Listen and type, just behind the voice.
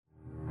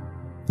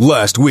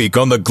Last week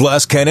on the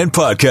Glass Cannon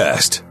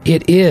podcast.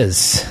 It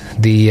is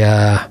the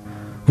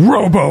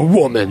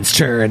Robo-Woman's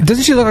turn.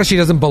 Doesn't she look like she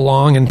doesn't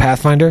belong in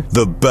Pathfinder?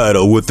 The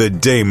battle with the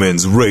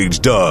daemons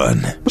raged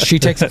on. She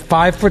takes a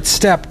 5-foot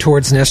step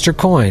towards Nestor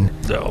Coin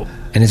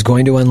and is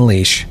going to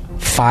unleash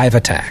 5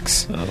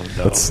 attacks. Oh,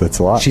 no. That's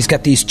a lot. She's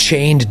got these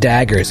chained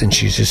daggers, and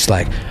she's just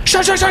like,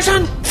 shun,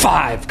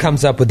 5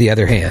 comes up with the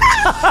other hand.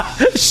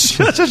 5.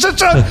 Shun,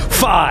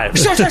 5.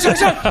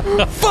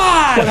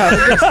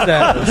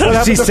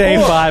 Does she say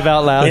 5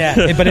 out loud?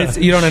 Yeah, but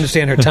you don't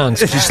understand her tongue,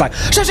 so she's like,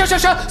 shun.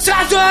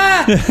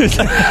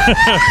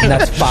 And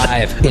that's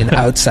 5 in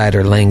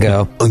outsider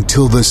lingo.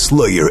 Until the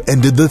Slayer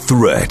ended the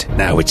threat.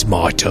 Now it's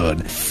my turn.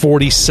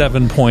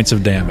 47 points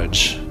of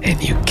damage.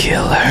 And you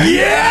kill her.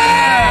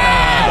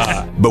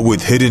 Yeah! But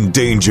with hidden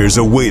dangers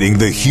awaiting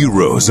the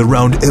heroes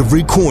around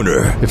every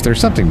corner. If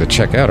there's something to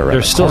check out around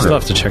There's still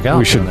stuff to check out.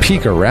 We should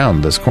peek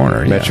around this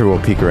corner. Metro will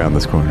peek around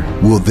this corner.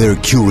 Will their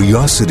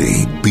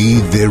curiosity be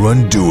their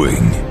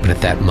undoing? But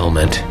at that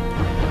moment,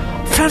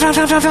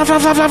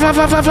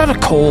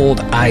 cold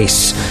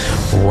ice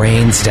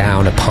rains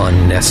down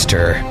upon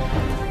Nestor,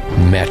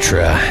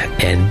 Metra,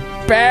 and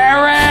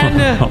Baron.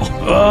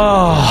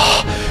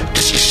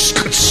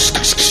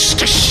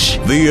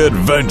 The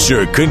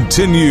adventure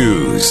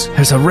continues.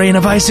 There's a rain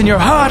of ice in your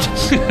heart.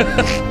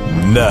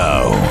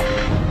 Now.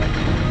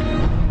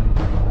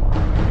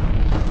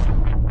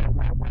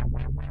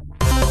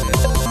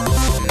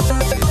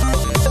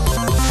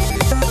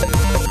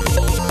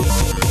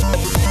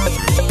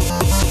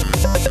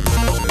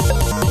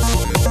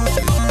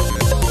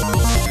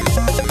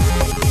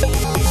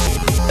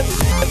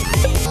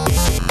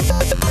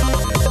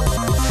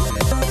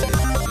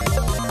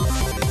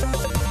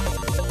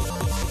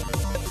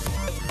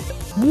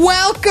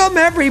 Welcome,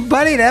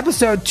 everybody, to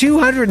episode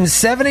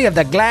 270 of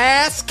the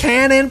Glass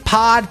Cannon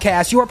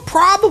podcast. You are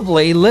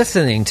probably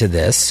listening to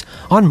this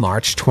on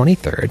March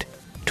 23rd,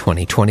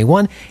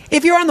 2021.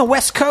 If you're on the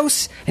West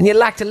Coast and you'd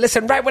like to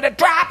listen right when it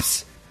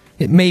drops,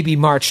 it may be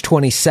March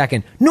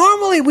 22nd.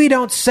 Normally, we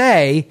don't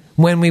say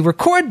when we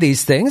record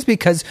these things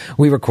because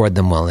we record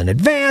them well in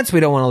advance.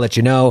 We don't want to let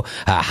you know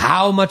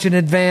how much in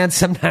advance.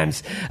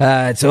 Sometimes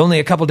it's only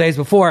a couple days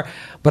before.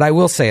 But I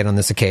will say it on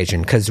this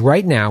occasion because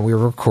right now we're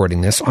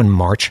recording this on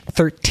March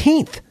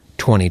 13th,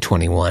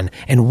 2021.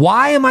 And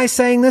why am I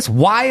saying this?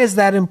 Why is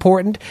that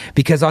important?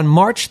 Because on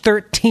March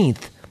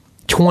 13th,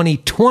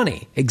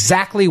 2020,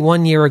 exactly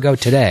 1 year ago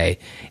today,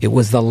 it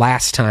was the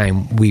last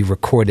time we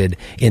recorded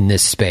in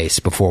this space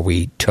before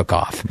we took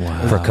off for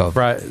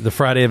COVID. The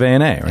Friday of A&A,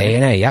 right?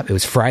 A&A, yep. It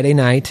was Friday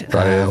night.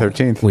 Friday the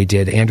 13th. We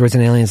did Androids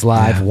and Aliens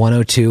Live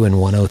 102 and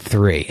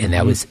 103, and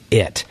that was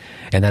it.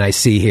 And then I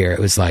see here, it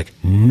was like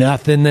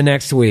nothing the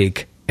next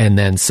week. And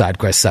then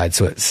SideQuest Side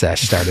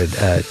Sesh started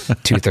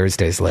 2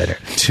 Thursdays later.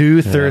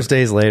 2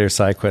 Thursdays later,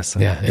 SideQuest.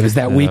 Yeah, it was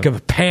that week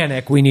of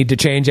panic. We need to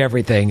change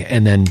everything.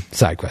 And then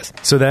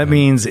SideQuest. So that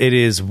means it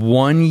is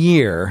 1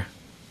 year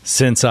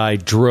since I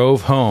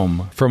drove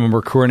home from a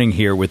recording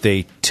here with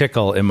a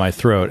tickle in my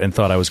throat and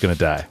thought I was going to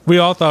die. We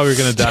all thought we were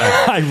going to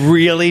die. I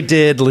really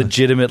did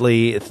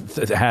legitimately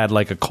had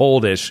like a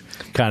coldish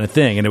kind of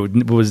thing. And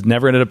it was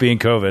never ended up being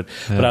COVID.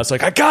 Yeah. But I was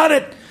like, I got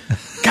it.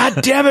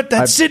 God damn it!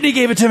 Sydney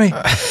gave it to me.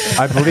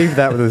 I believe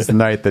that was the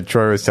night that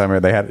Troy was telling me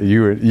they had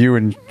you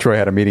and Troy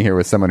had a meeting here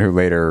with someone who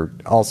later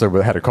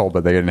also had a cold,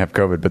 but they didn't have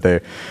COVID. But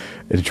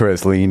Troy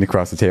just leaned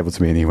across the table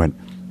to me and he went,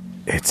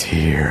 "It's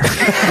here."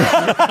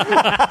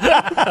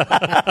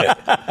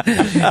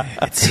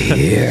 It's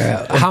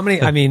here. How many?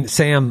 I mean,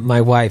 Sam,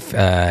 my wife,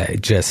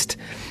 just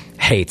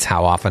hates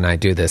how often I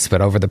do this.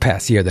 But over the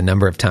past year, the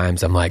number of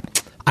times I'm like,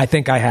 I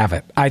think I have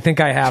it.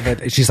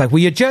 She's like, will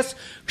you just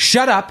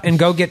shut up and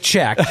go get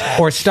checked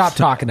or stop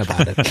talking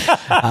about it?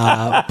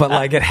 But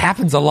like it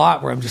happens a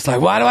lot where I'm just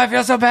like, why do I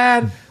feel so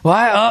bad?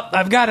 Why? Oh,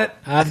 I've got it.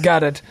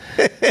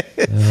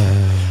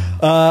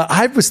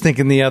 I was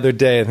thinking the other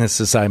day, and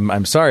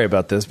I'm sorry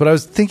about this, but I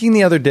was thinking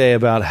the other day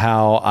about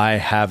how I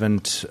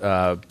haven't,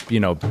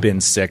 been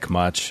sick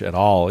much at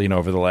all,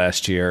 over the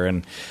last year.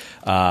 And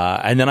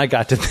then I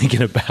got to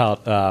thinking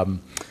about,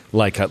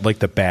 like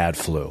the bad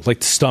flu, like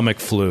the stomach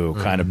flu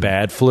kind of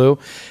bad flu.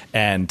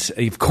 And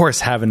of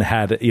course, haven't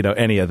had,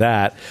 any of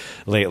that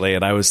lately.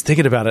 And I was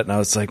thinking about it and I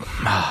was like,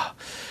 I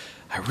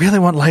really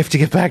want life to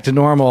get back to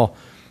normal.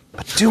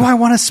 But do I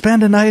want to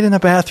spend a night in a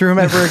bathroom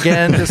ever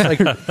again, just like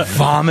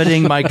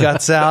vomiting my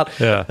guts out?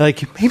 Yeah.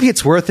 Like maybe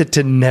it's worth it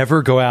to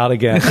never go out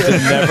again, to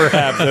never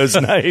have those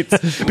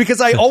nights. Because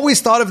I always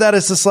thought of that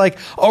as just like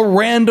a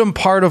random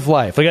part of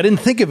life. Like I didn't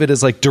think of it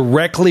as like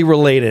directly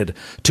related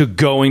to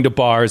going to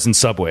bars and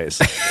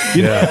subways.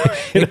 You know?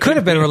 It could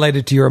have been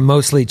related to your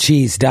mostly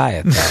cheese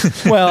diet,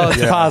 though. Well,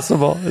 it's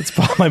possible. It's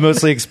my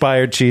mostly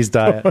expired cheese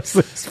diet.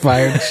 Mostly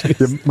expired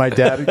cheese. My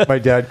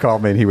dad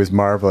called me and he was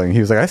marveling. He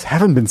was like, I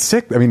haven't been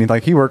sick. I mean,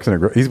 like he's working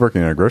in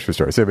a grocery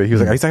store. So, but he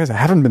was like, I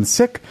haven't been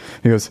sick.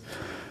 He goes,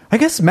 I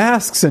guess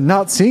masks and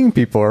not seeing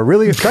people are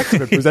really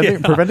effective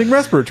at preventing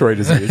respiratory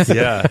disease.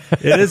 Yeah,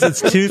 it is.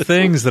 It's two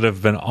things that have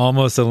been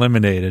almost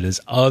eliminated: is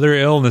other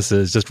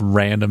illnesses, just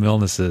random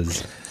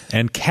illnesses.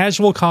 and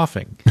casual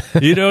coughing.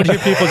 You don't hear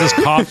people just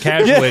cough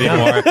casually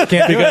anymore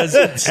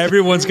because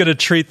everyone's going to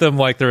treat them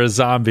like they're a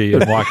zombie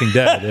in Walking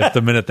Dead if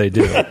the minute they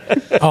do.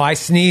 Oh, I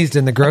sneezed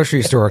in the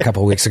grocery store a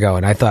couple weeks ago,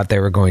 and I thought they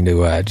were going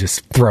to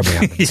just throw me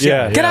out.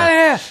 Yeah, Get out of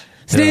here,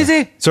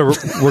 Sneezy. So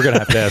we're going to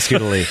have to ask you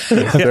to leave.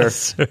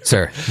 Yes.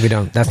 Sir, we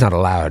don't. That's not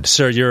allowed.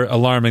 Sir, you're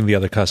alarming the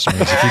other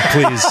customers. If you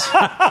please.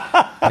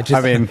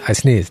 I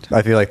sneezed.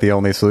 I feel like the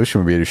only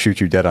solution would be to shoot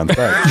you dead on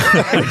sight.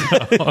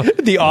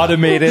 The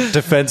automated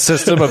defense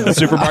system of the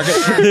supermarket.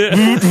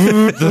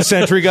 The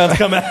sentry guns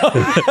come out.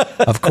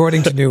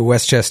 According to new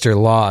Westchester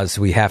laws,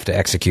 we have to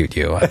execute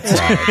you. I'm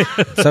sorry.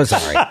 So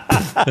sorry.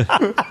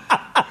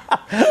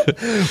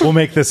 We'll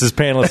make this as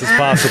painless as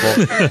possible.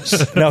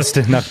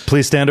 Now,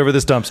 please stand over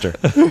this dumpster.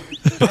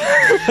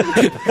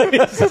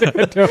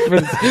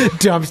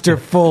 Dumpster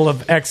full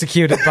of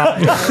executed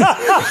bodies.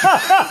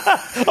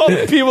 All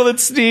the people that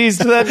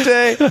sneezed that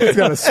day. It's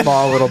got a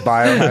small little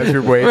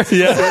biohazard weight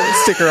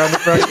sticker on the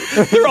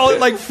front. They're all in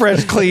like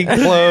fresh, clean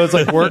clothes,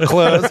 like work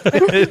clothes.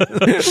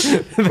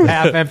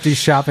 Half-empty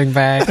shopping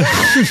bag.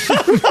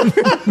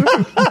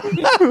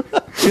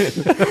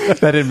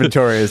 That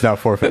inventory is now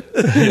forfeit.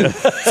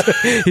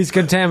 He's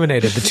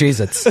contaminated the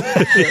Cheez-Its.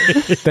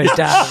 They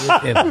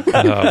died with him.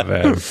 Oh,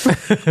 man.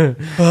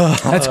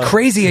 That's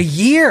crazy. A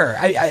year.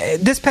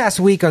 This past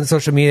week on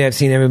social media, I've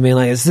seen everyone being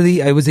like,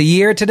 it was a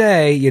year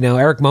today. You know,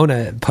 Eric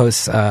Mona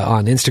posts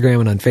on Instagram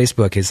and on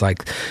Facebook his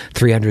like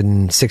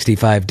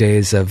 365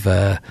 days of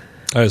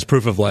It's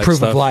proof of life. proof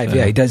stuff. of life.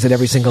 Yeah, he does it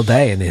every single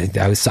day. And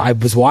I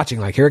was watching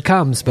like, here it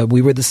comes. But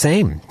we were the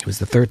same. It was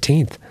the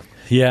 13th.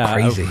 Yeah,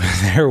 Crazy.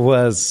 There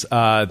was the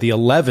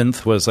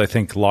 11th was, I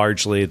think,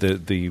 largely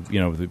the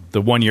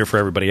 1 year for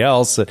everybody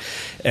else,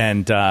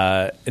 and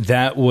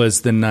that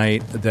was the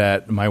night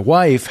that my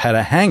wife had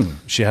a hang.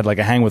 She had like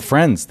a hang with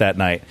friends that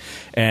night,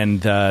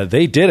 and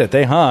they did it.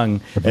 They hung,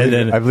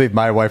 I believe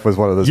my wife was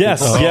one of those.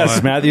 yes, people.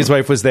 yes. Matthew's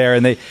wife was there,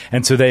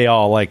 and so they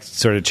all like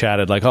sort of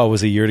chatted like, "Oh, it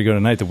was a year to go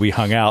tonight that we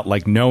hung out."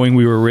 Like knowing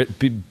we were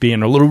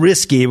being a little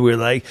risky, we were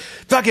like,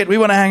 "Fuck it, we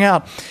want to hang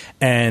out."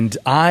 And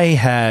I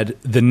had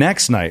the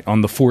next night on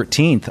the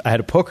 14th, I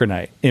had a poker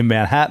night in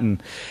Manhattan.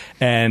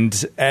 And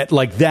at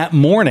like that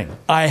morning,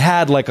 I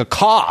had like a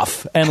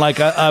cough and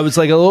like I was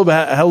like had a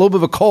little bit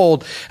of a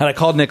cold. And I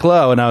called Nick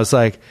Lowe and I was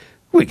like,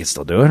 "We can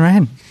still do it,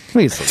 right?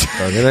 We can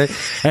still do it, right?"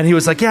 And he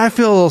was like, "Yeah, I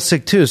feel a little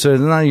sick too. So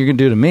nothing you can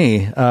do to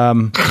me.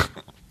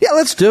 Yeah,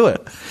 let's do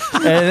it."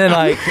 And then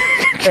like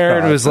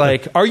Aaron was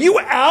like, "Are you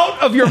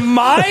out of your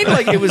mind?"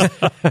 Like it was,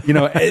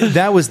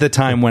 that was the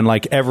time when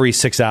like every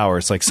 6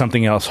 hours, like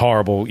something else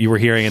horrible you were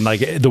hearing, and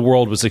like the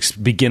world was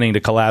beginning to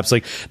collapse.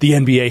 Like the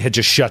NBA had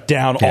just shut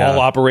down all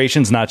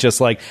operations, not just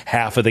like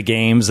half of the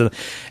games,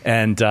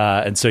 and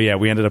so yeah,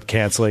 we ended up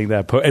canceling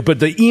that. But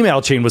the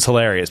email chain was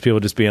hilarious. People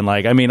just being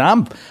like, "I mean,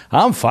 I'm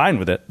fine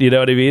with it." You know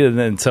what I mean? And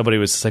then somebody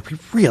was just like, "We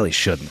really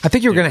shouldn't." I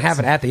think you were going to have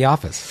it at the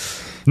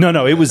office.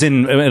 No, it was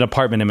in an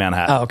apartment in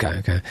Manhattan. Oh,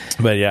 okay.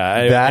 But yeah,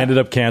 I ended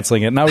up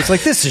canceling it. And I was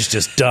like, this is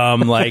just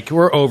dumb. Like,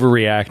 we're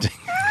overreacting.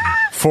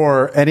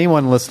 For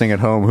anyone listening at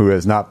home who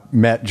has not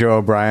met Joe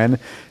O'Brien,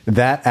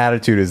 that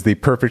attitude is the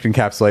perfect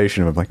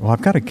encapsulation of like, well,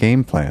 I've got a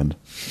game planned.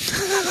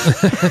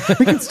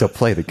 We can still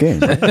play the game,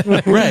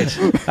 right?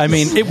 Right. I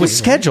mean, it was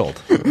scheduled.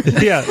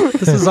 Yeah,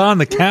 this is on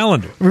the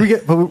calendar.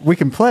 We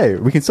can play.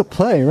 We can still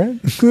play, right?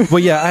 Well,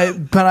 yeah,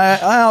 but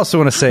I also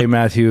want to say,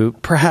 Matthew,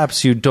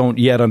 perhaps you don't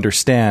yet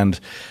understand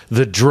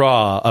the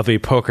draw of a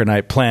poker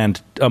night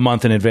planned a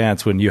month in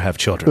advance when you have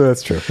children.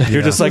 That's true.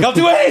 You're just like, I'll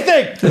do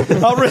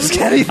anything. I'll risk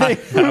anything.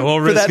 I will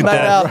for risk that night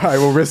death. out. I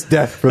will risk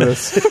death for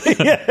this.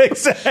 Yeah,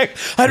 exactly.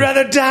 I'd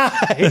rather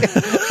die.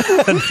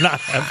 Not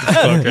have the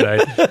poker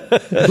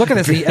night. Look at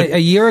this. A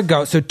year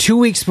ago, so 2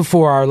 weeks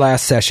before our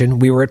last session,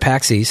 we were at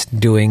PAX East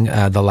doing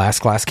the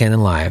last Glass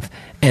Cannon Live.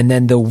 And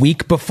then the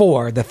week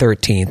before, the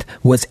 13th,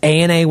 was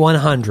ANA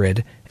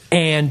 100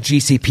 and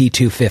GCP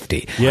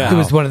 250. Yeah. It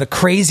was one of the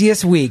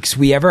craziest weeks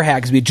we ever had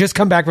because we'd just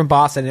come back from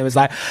Boston and it was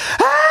like,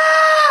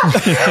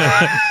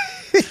 ah!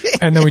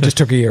 And then we just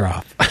took a year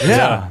off.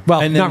 Yeah.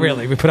 Well, And then- not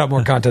really. We put out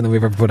more content than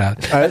we've ever put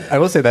out. I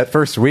will say that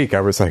first week,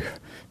 I was like, oh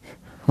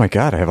my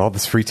God, I have all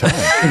this free time.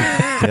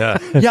 Yeah.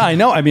 Yeah, I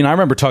know. I mean, I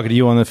remember talking to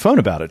you on the phone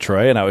about it,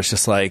 Troy, and I was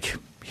just like,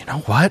 you know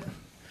what?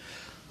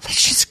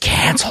 Let's just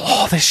cancel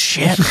all this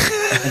shit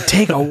and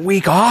take a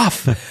week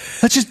off.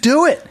 Let's just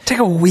do it. Take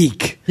a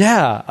week.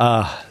 Yeah,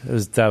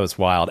 that was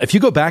wild. If you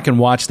go back and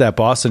watch that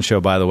Boston show,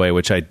 by the way,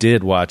 which I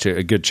did watch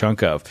a good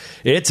chunk of,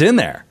 it's in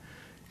there.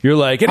 You're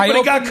like,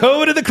 anybody got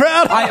COVID in the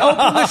crowd? I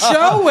opened the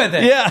show with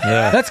it.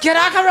 Yeah. Let's get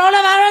our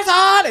coronavirus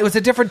on. It was a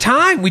different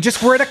time. We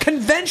just were at a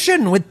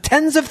convention with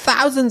tens of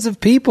thousands of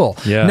people.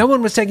 Yeah. No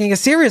one was taking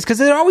us serious because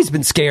there had always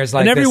been scares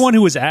like And this. everyone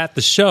who was at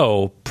the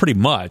show pretty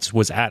much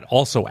was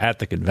also at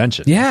the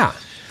convention. Yeah.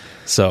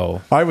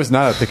 So I was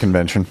not at the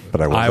convention,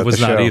 but I was I at was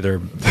the not show. either.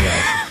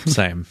 Yeah,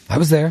 same. I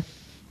was there.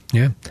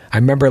 Yeah. I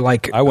remember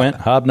like... I went,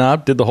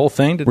 hobnob, did the whole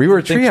thing. We were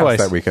at Think Treehouse twice.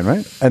 that weekend,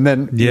 right? And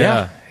then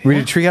Yeah. we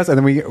did Treehouse, and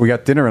then we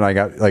got dinner, and I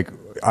got like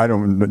I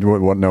don't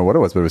know what it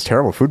was, but it was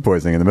terrible food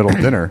poisoning in the middle of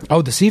dinner.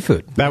 Oh, the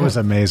seafood. That was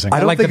amazing. I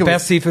don't Like think the it was-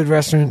 best seafood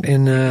restaurant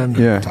in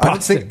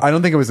Boston. I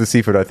don't think it was the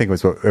seafood. I think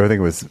it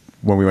was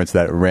when we went to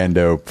that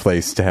rando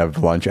place to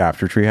have lunch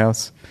after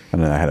Treehouse,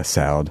 and then I had a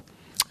salad.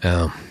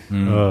 Oh,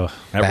 Ugh.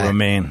 That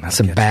romaine.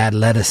 some bad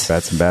lettuce.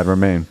 That's some bad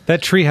romaine.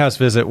 That treehouse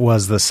visit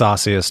was the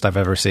sauciest I've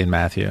ever seen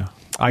Matthew.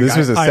 This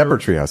was a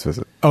separate Treehouse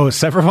visit. Oh, a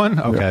separate one?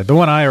 Okay. Yeah. The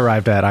one I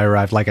arrived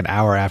like an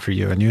hour after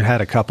you, and you had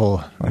a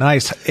couple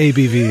nice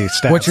ABV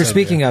stats. What you're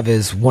speaking of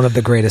is one of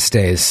the greatest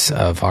days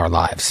of our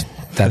lives.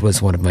 That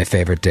was one of my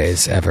favorite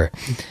days ever.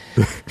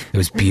 It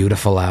was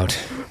beautiful out.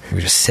 We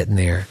were just sitting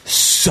there,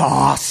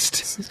 sauced.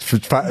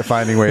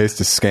 Finding ways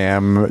to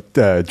scam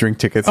drink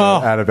tickets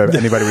out of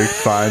anybody we could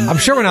find. I'm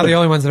sure we're not the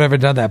only ones that have ever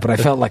done that, but I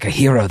felt like a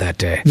hero that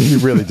day. You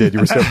really did. You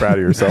were so proud of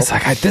yourself. It's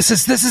like, this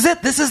is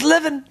it. This is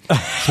living.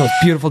 It's the most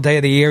beautiful day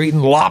of the year,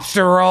 eating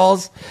lobster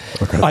rolls.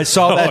 I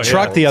saw that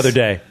truck the other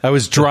day. I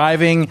was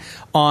driving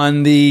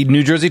on the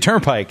New Jersey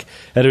Turnpike,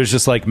 and it was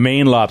just like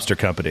Maine Lobster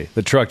Company.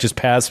 The truck just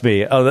passed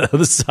me on the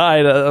other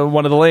side of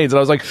one of the lanes, and I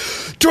was like,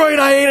 Troy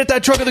and I ate at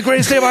that truck on the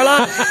greatest day of our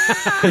life.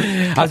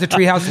 I was at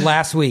Treehouse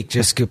last week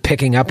just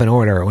picking up an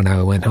order when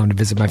I went home to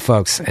visit my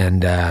folks,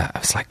 and I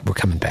was like, we're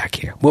coming back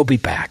here. We'll be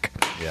back.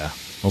 Yeah,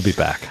 we'll be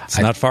back. It's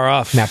not far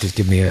off. Matthew's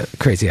giving me a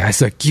crazy eye.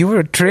 He's like, you were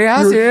at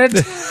Treehouse,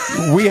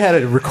 dude? We had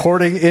a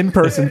recording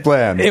in-person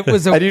plan. It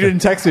was and you didn't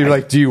text me. You're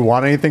like, do you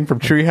want anything from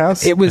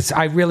Treehouse? It was.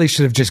 I really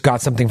should have just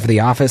got something for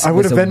the office. I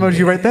would have Venmoed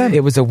you right then.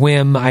 It was a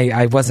whim.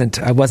 I wasn't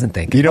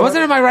thinking. You know I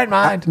wasn't what? in my right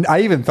mind.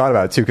 I even thought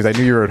about it too because I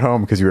knew you were at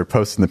home because you were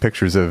posting the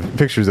pictures of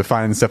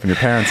finding stuff in your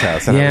parents'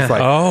 house, and I Yeah. was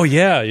like, Oh,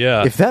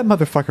 yeah. if that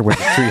motherfucker went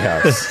to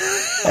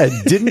Treehouse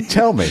and didn't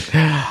tell me,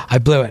 I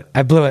blew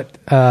it.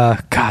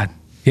 God.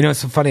 You know, it's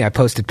so funny. I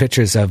posted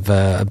pictures of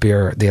a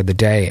beer the other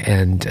day,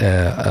 and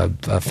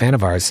a fan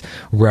of ours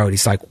wrote,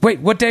 he's like,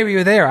 "Wait, what day were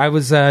you there?" I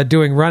was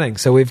doing running,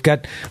 so we've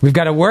got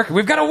a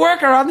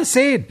worker on the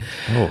scene.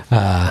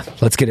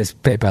 Let's get his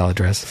PayPal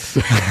address.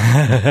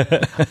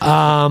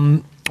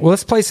 Well,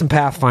 let's play some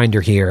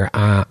Pathfinder here.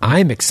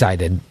 I'm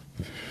excited.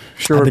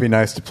 sure would be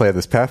nice to play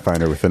this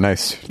Pathfinder with a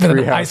nice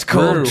Nice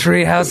cold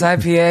Treehouse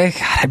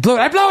IPA. God,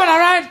 I blew it. All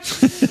right.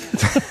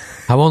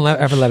 I won't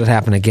ever let it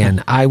happen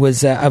again. I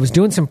was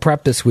doing some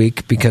prep this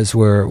week because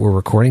we're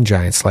recording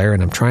Giant Slayer,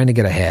 and I'm trying to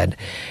get ahead.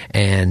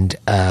 And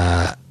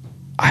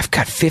I've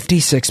got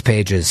 56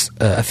 pages,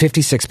 a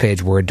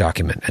 56-page Word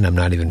document, and I'm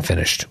not even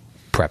finished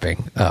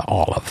prepping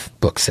all of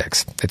book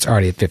 6. It's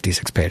already at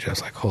 56 pages. I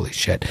was like, holy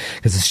shit,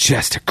 because it's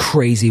just a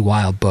crazy,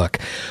 wild book.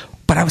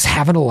 But I was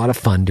having a lot of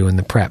fun doing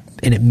the prep,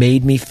 and it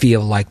made me feel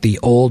like the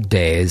old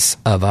days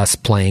of us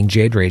playing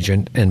Jade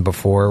Regent, and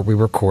before we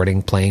were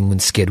recording, playing when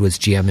Skid was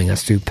GMing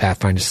us through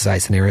Pathfinder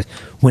Society scenarios,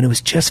 when it was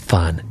just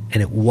fun,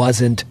 and it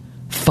wasn't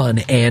fun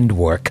and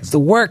work, because the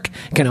work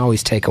can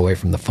always take away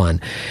from the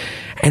fun.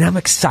 And I'm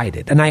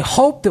excited, and I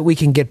hope that we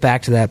can get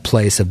back to that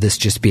place of this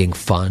just being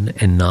fun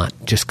and not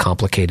just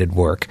complicated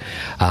work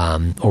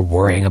or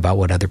worrying about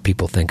what other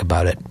people think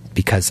about it,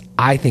 because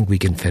I think we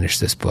can finish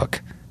this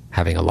book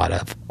having a lot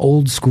of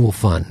old school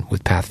fun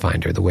with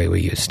Pathfinder the way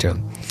we used to.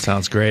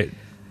 Sounds great.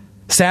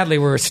 Sadly,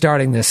 we're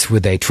starting this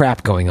with a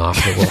trap going off.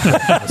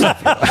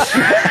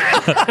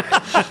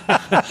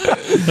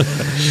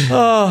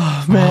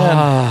 Oh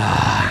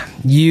man!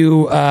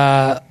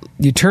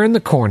 You turn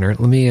the corner.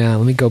 Let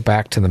me go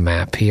back to the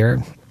map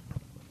here.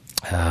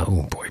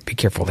 Oh boy, be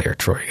careful here,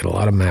 Troy. You get a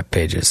lot of map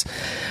pages.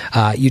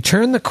 You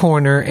turn the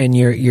corner and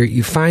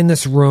you find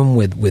this room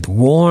with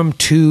warm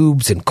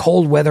tubes and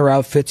cold weather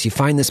outfits. You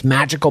find this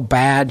magical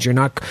badge.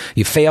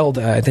 You failed.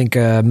 I think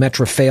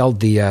Metra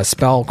failed the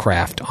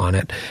spellcraft on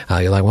it.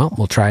 You're like, well,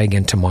 we'll try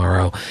again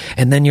tomorrow.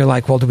 And then you're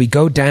like, well, do we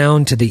go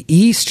down to the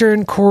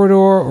eastern corridor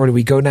or do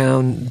we go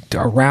down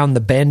around the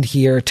bend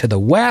here to the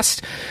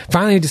west?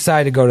 Finally, you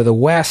decide to go to the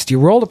west. You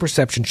roll a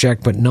perception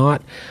check, but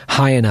not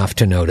high enough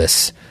to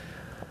notice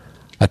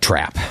a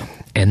trap,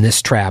 and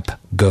this trap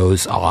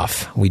goes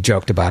off. We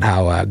joked about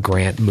how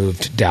Grant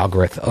moved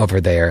Dalgrith over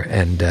there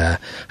and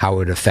how it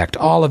would affect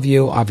all of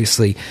you.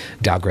 Obviously,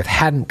 Dalgrith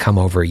hadn't come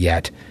over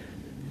yet.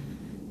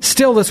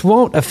 Still, this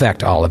won't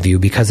affect all of you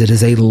because it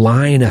is a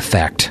line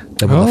effect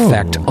that will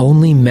affect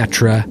only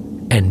Metra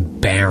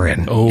and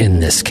Baron in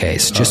this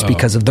case, just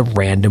because of the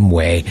random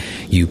way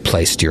you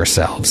placed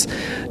yourselves.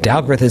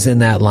 Dalgrith is in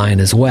that line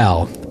as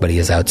well, but he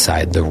is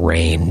outside the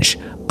range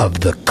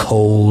of the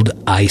cold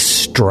ice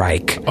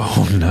strike.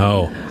 Oh,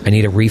 no. I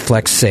need a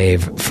reflex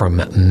save from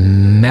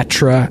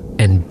Metra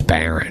and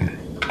Baron.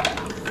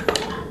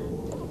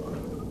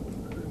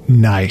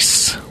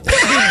 Nice.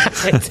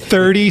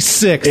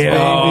 36.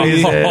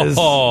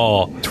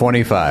 Oh,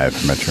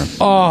 25 Metro.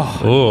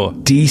 oh.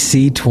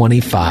 DC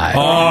 25.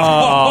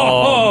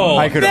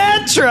 I could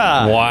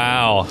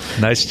Wow.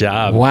 Nice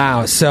job.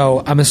 Wow.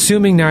 So I'm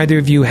assuming neither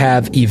of you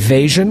have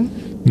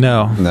evasion.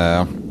 No.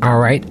 No, All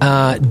right.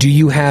 Do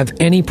you have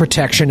any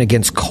protection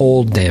against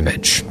cold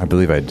damage? I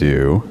believe I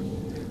do.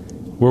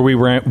 Were we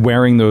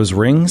wearing those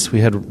rings?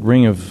 We had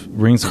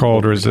rings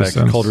Cold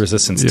resistance. Cold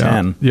resistance Yeah.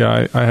 10.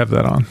 Yeah, I have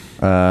that on.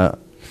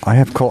 I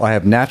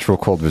have natural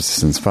cold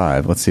resistance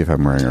 5. Let's see if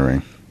I'm wearing a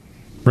ring.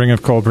 Ring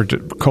of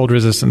cold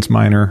resistance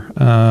minor.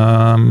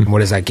 What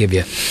does that give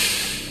you?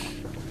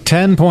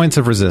 10 points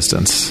of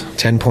resistance.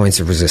 10 points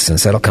of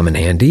resistance. That'll come in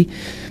handy.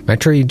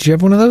 Metro, did you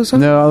have one of those?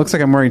 No, it looks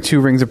like I'm wearing 2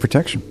 rings of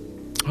protection.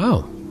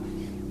 Oh.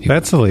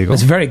 That's illegal.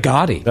 It's very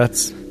gaudy. That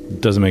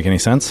doesn't make any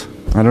sense.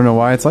 I don't know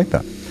why it's like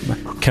that.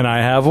 Can I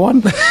have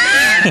one?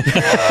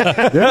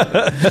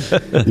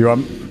 Yeah. You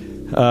want?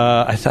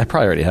 I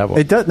probably already have one.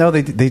 It does. No,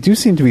 they do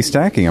seem to be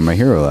stacking on my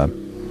Hero Lab.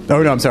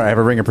 Oh no, I'm sorry. I have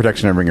a ring of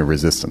protection and a ring of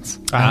resistance.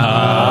 The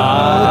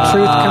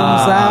truth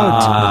comes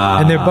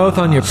out, and they're both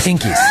on your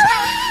pinkies.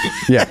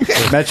 Yeah,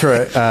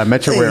 Metro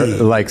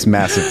likes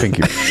massive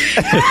pinky rings.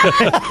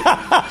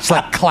 It's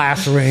like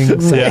class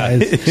rings. Yeah,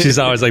 she's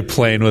always like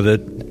playing with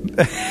it.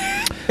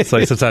 It's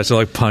like sometimes she'll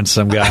like punch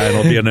some guy and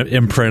it'll be an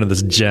imprint of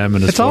this gem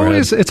in his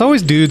forehead. It's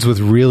always dudes with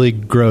really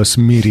gross,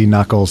 meaty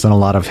knuckles and a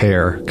lot of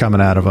hair coming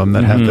out of them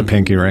that have the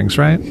pinky rings,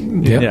 right?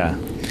 Yeah.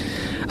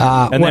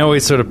 And they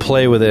always sort of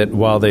play with it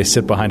while they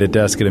sit behind a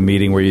desk at a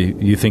meeting where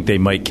you think they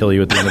might kill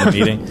you at the end of the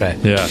meeting.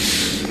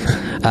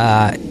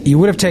 Yeah. You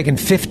would have taken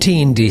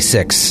 15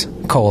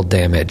 d6 cold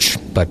damage,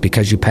 but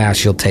because you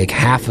pass, you'll take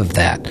half of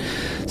that.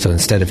 So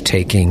instead of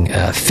taking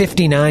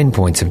 59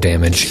 points of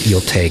damage,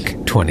 you'll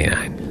take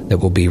 29. That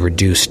will be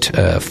reduced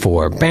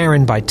for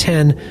Baron by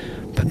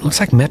 10, but it looks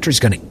like Metra's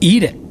going to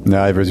eat it.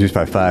 No, I've reduced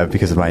by 5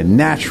 because of my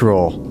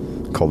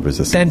natural cold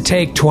resistance. Then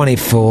take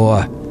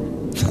 24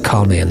 and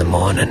call me in the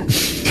morning.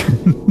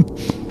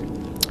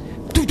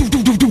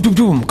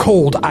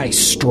 Cold ice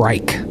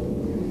strike.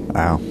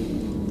 Ow.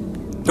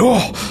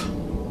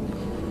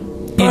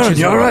 Inches,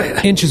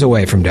 inches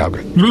away from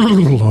Dalgrith.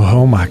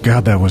 Oh my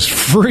god, that was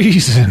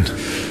freezing.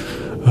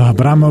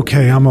 But I'm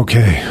okay.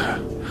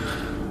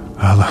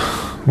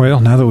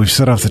 Well, now that we've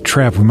set off the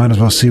trap, we might as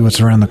well see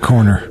what's around the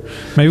corner.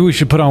 Maybe we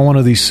should put on one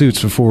of these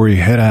suits before we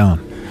head out.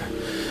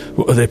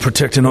 What are they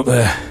protecting up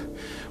there?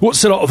 What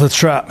set off the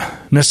trap?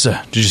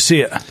 Nessa, did you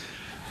see it?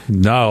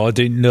 No, I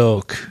didn't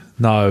look.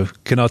 No.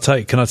 Can I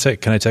take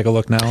a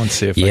look now and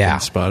see if I can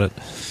spot it?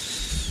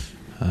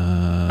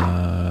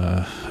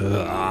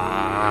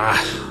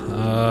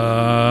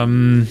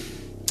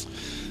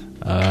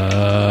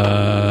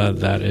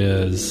 That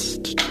is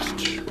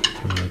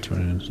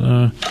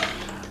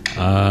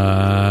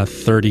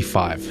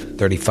 35.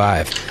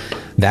 35.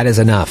 That is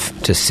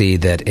enough to see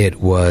that it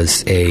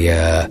was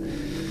a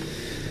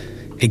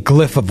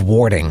glyph of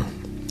warding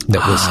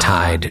that was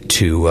tied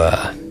to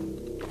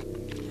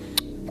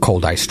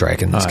cold ice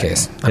strike in this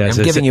case. I'm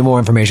giving you more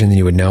information than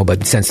you would know,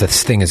 but since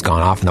this thing has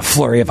gone off and the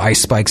flurry of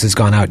ice spikes has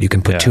gone out, you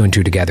can put 2 and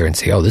 2 together and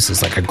say, oh, this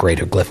is like a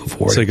greater glyph of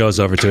warding. So he goes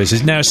over to it and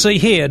says, now see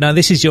here, now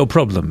this is your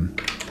problem.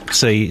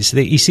 See,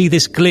 you see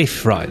this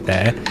glyph right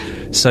there?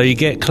 So you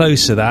get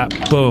close to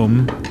that,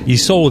 boom, you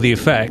saw the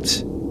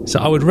effect. So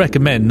I would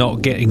recommend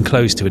not getting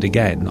close to it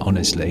again,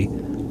 honestly.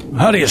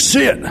 How do you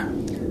see it?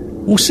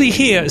 Well, see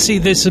here,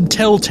 there's some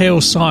telltale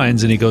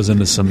signs, and he goes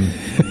into some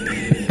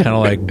kind of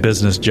like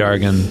business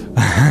jargon.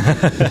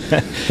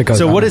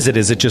 So what is it?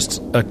 Is it just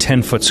a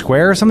 10-foot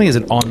square or something? Is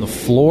it on the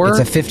floor? It's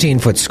a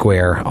 15-foot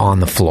square on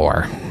the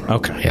floor.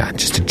 Okay. Yeah,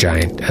 just a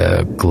giant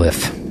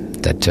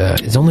glyph that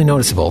is only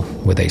noticeable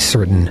with a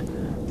certain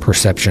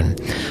perception.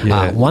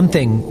 Yeah. One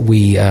thing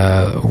we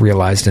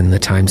realized in the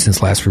time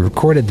since last we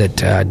recorded that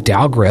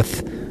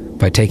Dalgrith,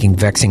 by taking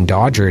Vexing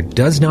Dodger,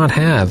 does not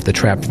have the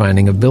trap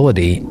finding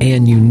ability,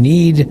 and you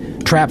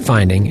need trap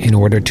finding in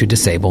order to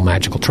disable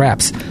magical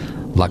traps.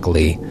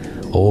 Luckily,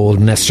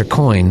 old Nestor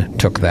Coin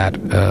took that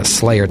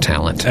Slayer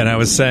talent. And I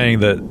was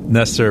saying that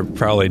Nestor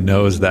probably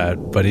knows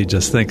that, but he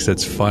just thinks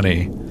it's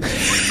funny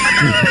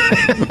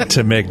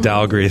to make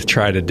Dalgrith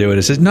try to do it.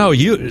 He says, no,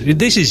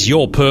 this is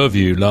your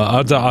purview.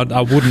 Like,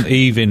 I wouldn't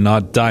even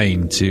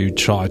deign to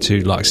try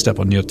to like step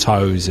on your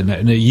toes. And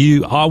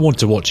I want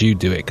to watch you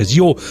do it because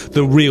you're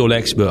the real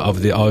expert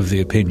of the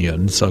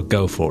opinion, so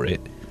go for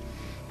it.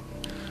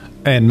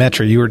 And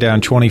Metra, you were down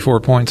 24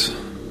 points?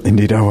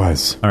 Indeed I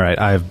was. All right,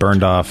 I have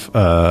burned off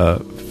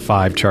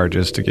 5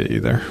 charges to get you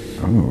there.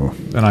 Oh.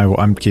 And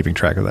I'm keeping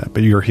track of that.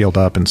 But you're healed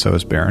up, and so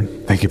is Baron.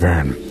 Thank you,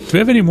 Baron. Do we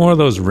have any more of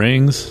those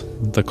rings?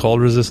 The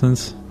cold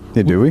resistance?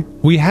 Yeah, do we?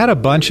 We had a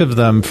bunch of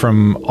them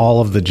from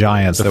all of the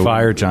giants The that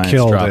fire giants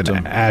killed dropped in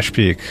them. Ash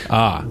Peak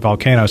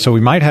volcano. So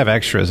we might have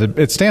extras.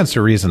 It stands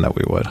to reason that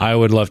we would. I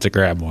would love to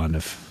grab one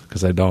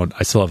because I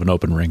still have an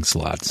open ring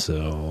slot.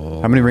 So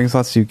How many ring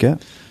slots do you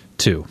get?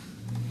 2.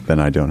 Then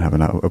I don't have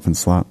an open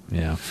slot.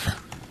 Yeah.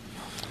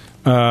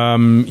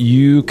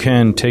 You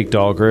can take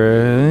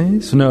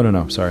Dalgrith.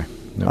 No, sorry.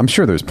 No. I'm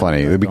sure there's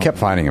plenty. We kept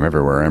finding them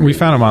everywhere. We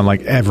found them on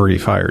like every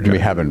fire giant. We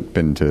haven't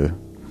been to...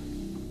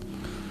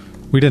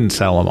 We didn't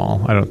sell them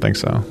all. I don't think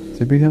so.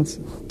 Did we?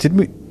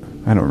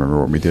 I don't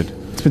remember what we did.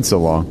 It's been so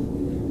long.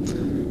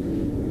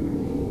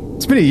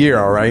 It's been a year,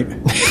 all right.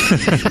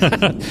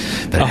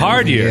 A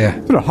hard year.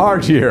 It's been a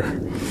hard year.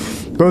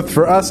 Both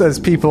for us as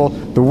people,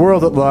 the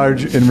world at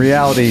large in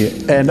reality,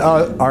 and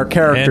our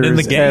characters, and in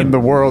the game. and the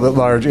world at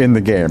large in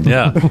the game.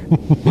 Yeah.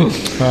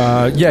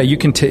 Yeah, you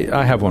can take...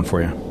 I have one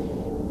for you.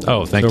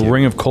 Oh, thank the you.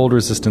 Ring of Cold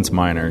Resistance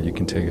Minor. You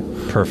can take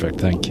it.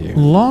 Perfect, thank you.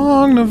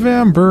 Long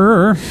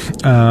November.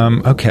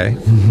 Okay.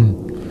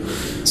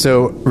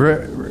 So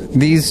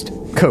these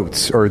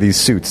coats or these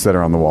suits that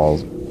are on the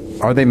walls,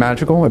 are they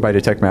magical? If I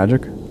detect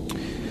magic?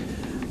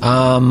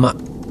 I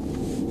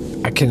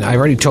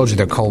already told you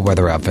they're cold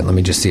weather outfit. Let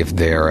me just see if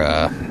they're.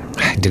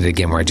 I did it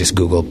again where I just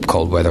Googled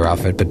cold weather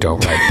outfit, but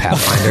don't write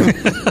Pathfinder.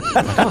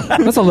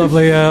 That's a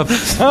lovely...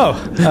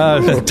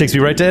 It takes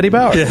me right to Eddie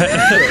Bauer.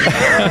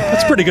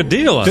 that's a pretty good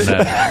deal on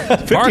that.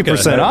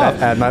 50%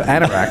 off. Add my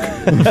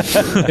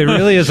anorak. It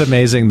really is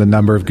amazing the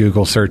number of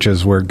Google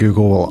searches where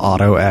Google will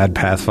auto-add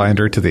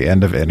Pathfinder to the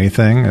end of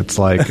anything. It's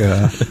like,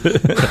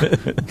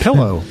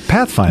 pillow,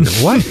 Pathfinder,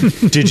 what?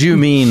 Did you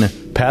mean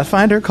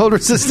Pathfinder Cold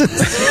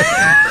Resistance?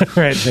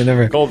 Right, they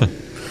never. Cold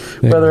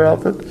weather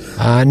outfit?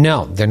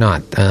 No, they're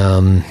not.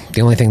 The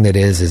only thing that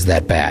is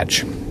that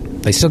badge.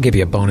 They still give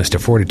you a bonus to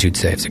fortitude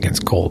saves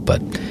against cold,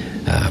 but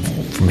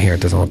from here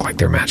it doesn't look like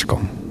they're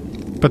magical.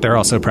 But they're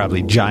also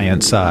probably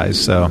giant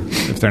size, so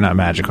if they're not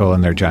magical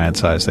and they're giant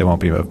size, they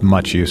won't be of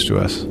much use to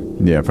us.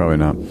 Yeah, probably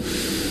not.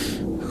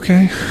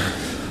 Okay.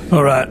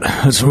 All right,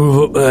 let's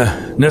move up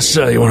there.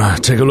 Nesta, you want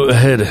to take a look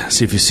ahead,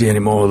 see if you see any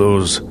more of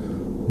those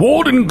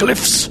warden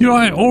glyphs? You're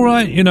right, all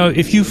right.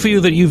 If you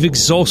feel that you've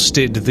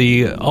exhausted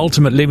the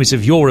ultimate limits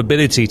of your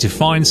ability to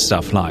find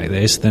stuff like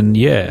this, then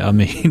yeah, I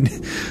mean,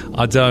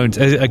 I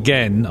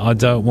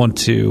don't want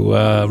to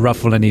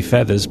ruffle any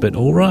feathers, but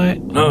all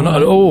right. No,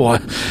 not at all.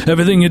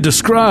 Everything you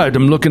described,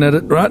 I'm looking at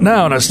it right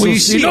now, and I still Well, you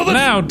see it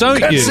now, don't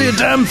can't you? see a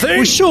damn thing.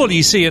 Well, surely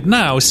you see it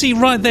now. See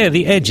right there,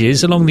 the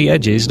edges, along the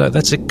edges, like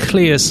that's a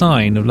clear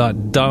sign of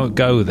like, don't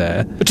go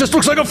there. It just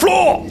looks like a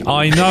floor.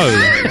 I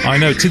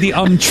know, to the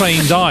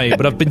untrained eye,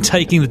 but I've been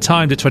taking the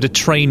time to try to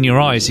train your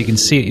eyes so you can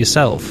see it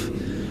yourself.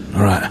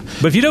 All right.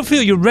 But if you don't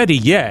feel you're ready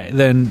yet,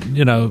 then,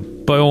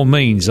 by all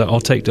means, I'll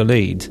take the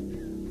lead,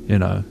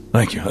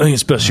 Thank you. I think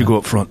it's best you go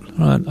up front.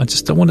 Right, I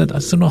just don't want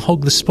to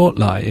hog the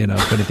spotlight,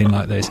 for anything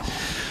like this.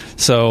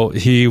 So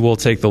he will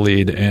take the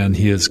lead, and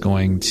he is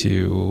going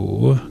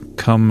to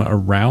come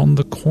around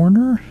the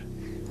corner.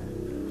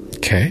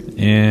 Okay.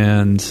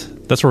 And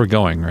that's where we're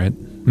going, right?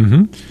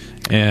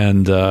 Mm-hmm.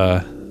 And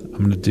I'm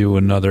going to do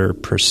another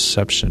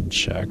perception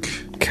check.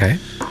 Okay.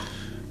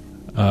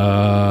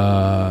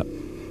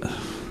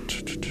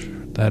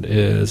 That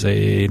is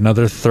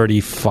another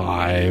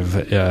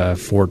 35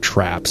 for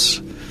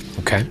traps.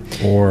 Okay.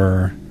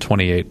 Or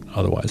 28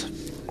 otherwise.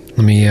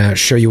 Let me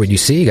show you what you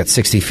see. You got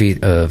 60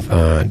 feet of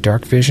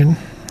dark vision.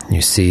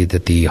 You see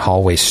that the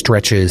hallway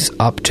stretches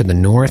up to the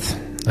north.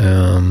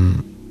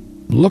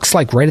 Looks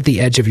like right at the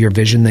edge of your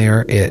vision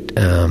there, it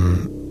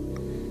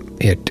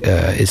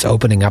is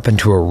opening up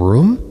into a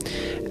room.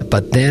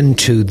 But then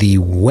to the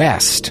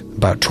west,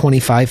 about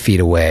 25 feet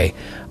away,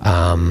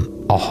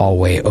 a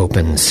hallway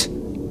opens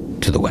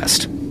to the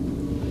west.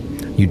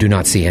 You do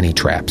not see any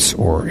traps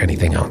or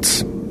anything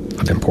else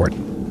of import.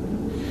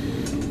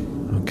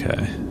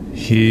 Okay.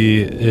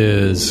 He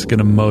is going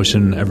to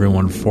motion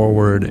everyone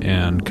forward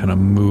and kind of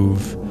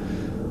move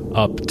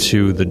up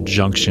to the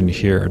junction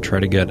here, try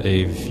to get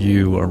a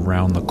view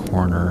around the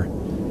corner.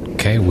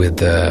 Okay,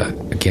 with,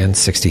 again,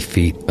 60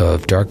 feet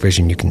of dark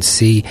vision, you can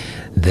see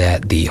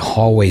that the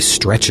hallway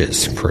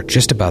stretches for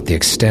just about the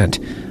extent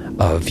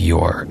of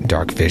your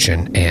dark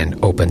vision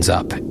and opens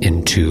up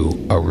into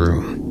a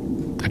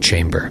room, a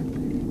chamber.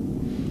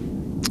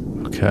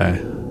 Okay.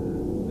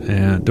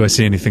 And do I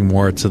see anything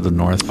more to the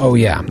north? Oh,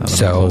 yeah.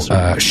 So,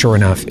 sure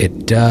enough,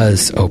 it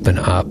does open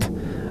up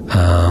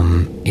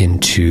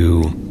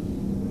into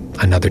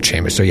another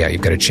chamber. So, yeah,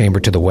 you've got a chamber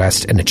to the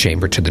west and a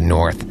chamber to the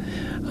north.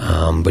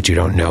 But you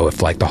don't know if,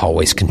 the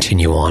hallways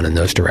continue on in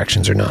those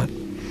directions or not.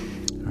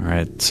 All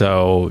right.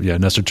 So, yeah,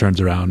 Nestor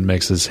turns around,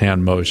 makes his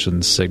hand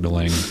motion,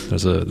 signaling.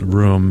 There's a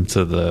room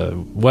to the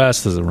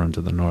west, there's a room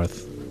to the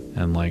north.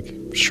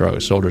 And,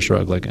 shoulder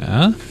shrug,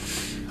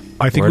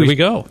 I think where do we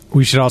go?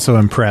 We should also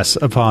impress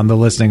upon the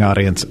listening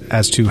audience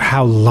as to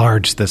how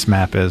large this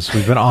map is.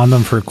 We've been on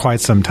them for quite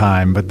some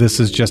time, but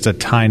this is just a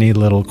tiny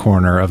little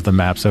corner of the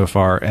map so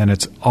far, and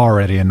it's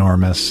already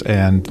enormous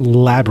and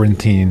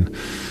labyrinthine.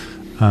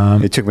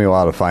 It took me a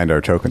while to find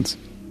our tokens.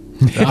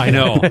 I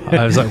know.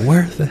 I was like,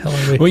 where the hell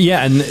are we? Well,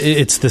 yeah, and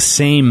it's the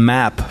same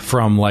map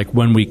from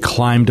when we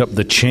climbed up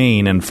the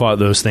chain and fought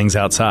those things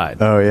outside.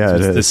 Oh, yeah,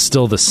 it is. It's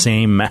still the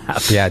same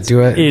map. Yeah, do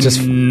it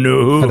just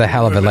for the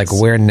hell of it.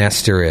 Where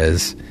Nestor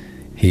is,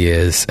 he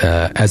is,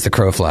 as the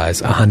crow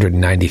flies,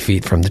 190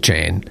 feet from the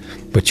chain.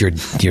 But you're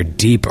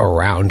deep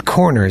around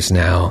corners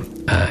now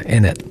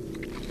in it.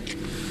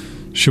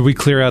 Should we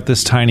clear out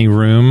this tiny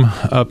room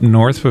up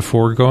north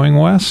before going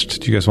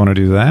west? Do you guys want to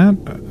do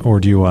that? Or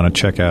do you want to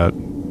check out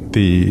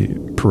the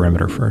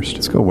perimeter first?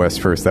 Let's go west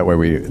first. That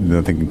way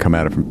nothing can come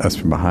at us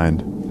from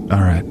behind.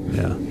 All right.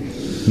 Yeah.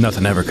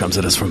 Nothing ever comes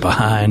at us from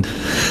behind.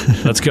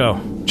 Let's go.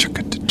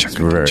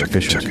 We're very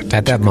efficient.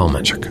 At that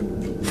moment,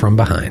 from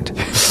behind.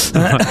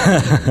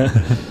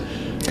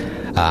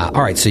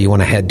 All right, so you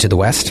want to head to the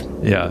west?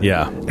 Yeah.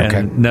 Yeah. And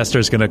Okay.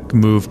 Nestor's going to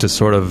move to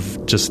sort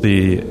of just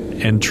the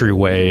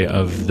entryway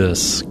of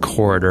this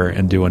corridor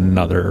and do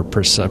another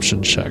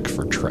perception check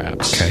for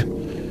traps. Okay.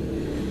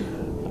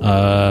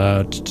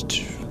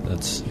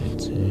 That's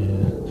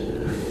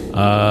 18.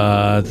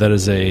 That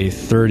is a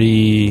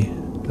 30.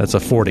 That's a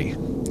 40.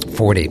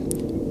 40.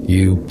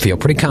 You feel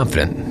pretty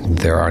confident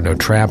there are no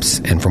traps,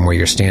 and from where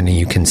you're standing,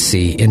 you can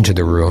see into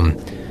the room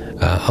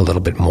a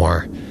little bit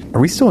more. Are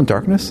we still in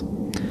darkness?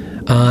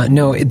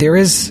 No, there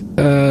is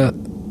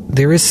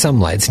some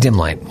light. It's dim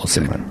light, we'll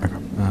say.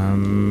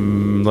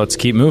 Let's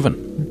keep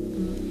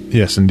moving.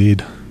 Yes,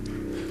 indeed.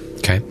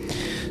 Okay.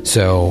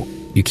 So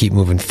you keep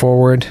moving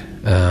forward.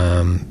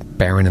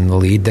 Baron in the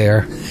lead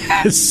there.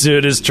 As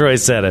soon as Troy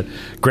said it,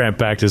 Grant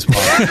backed his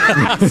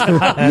paw.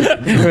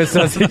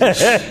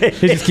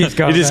 He just keeps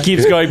going. He just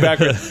keeps going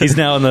backward. He's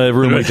now in the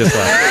room we just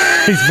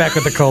left. He's back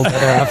with the cold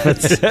weather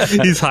outfits.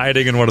 He's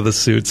hiding in one of the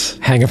suits.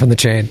 Hanging from the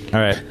chain. All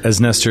right.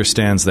 As Nestor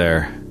stands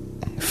there,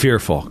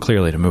 fearful,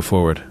 clearly, to move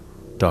forward,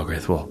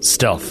 Dalgrith will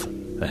stealth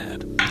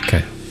ahead.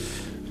 Okay.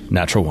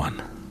 Natural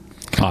 1.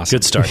 Awesome.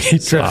 Good start. He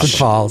trips and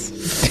falls.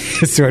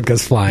 His sword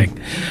goes flying.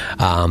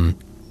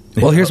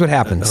 Well, here's what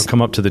happens. They'll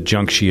come up to the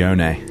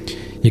Junctione.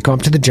 You come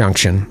up to the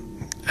junction,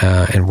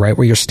 and right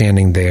where you're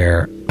standing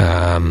there,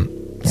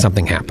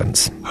 something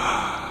happens.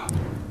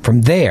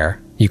 From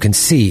there, you can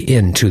see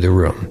into the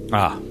room.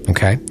 Ah.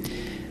 Okay?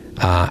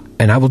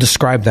 And I will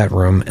describe that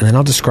room, and then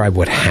I'll describe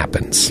what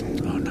happens.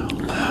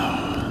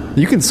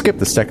 You can skip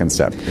the second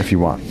step if you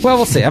want. Well,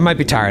 we'll see. I might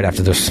be tired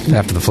after the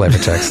flavor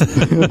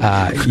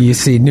text. You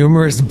see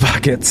numerous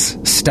buckets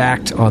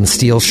stacked on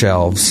steel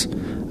shelves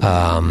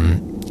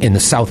in the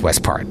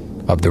southwest part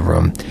of the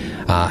room.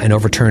 An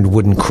overturned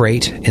wooden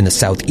crate in the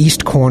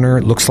southeast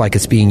corner looks like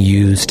it's being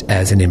used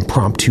as an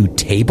impromptu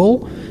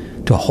table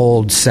to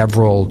hold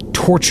several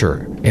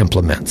torture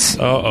implements.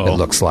 It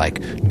looks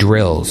like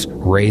drills,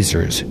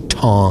 razors,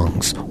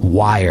 tongs,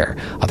 wire,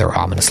 other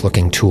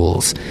ominous-looking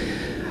tools.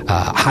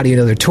 How do you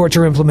know they're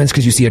torture implements?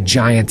 Because you see a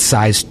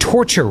giant-sized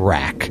torture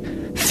rack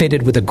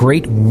fitted with a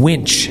great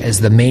winch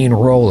as the main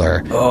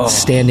roller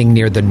standing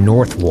near the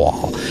north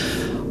wall.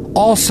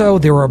 Also,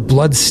 there are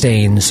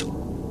bloodstains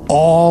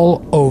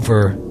all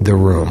over the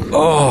room.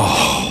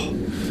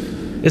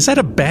 Is that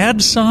a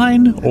bad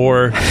sign,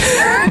 or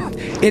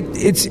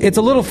It's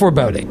a little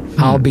foreboding,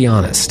 I'll be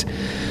honest.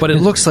 But it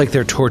looks like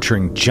they're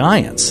torturing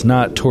giants,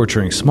 not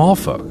torturing small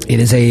folk. It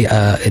is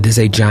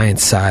a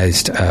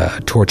giant-sized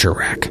torture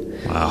rack.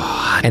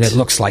 Wow. And it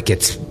looks like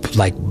it's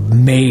like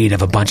made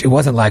of a bunch. It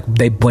wasn't like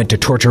they went to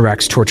torture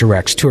racks,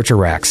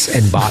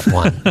 and bought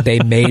one. They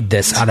made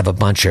this out of a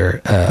bunch of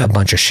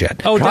shit.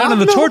 down in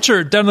the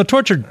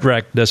torture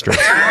rack district.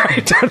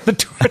 Right down the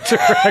torture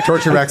rack.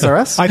 Torture Racks R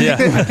Us? I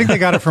think they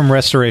got it from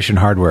Restoration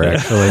Hardware,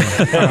 actually.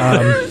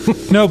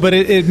 No, but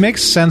it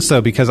makes sense,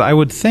 though, because I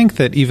would think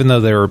that even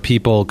though there are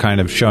people kind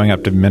of showing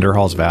up to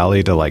Minderhall's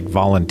Valley to, like,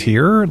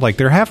 volunteer, like,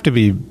 there have to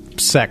be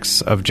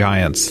sects of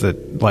giants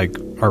that, like,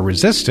 are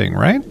resisting,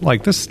 right?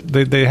 Like, this,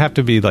 they have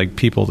to be, like,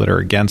 people that are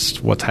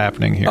against what's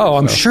happening here. Oh,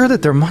 I'm sure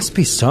that there must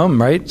be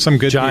some, right? Some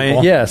good giant,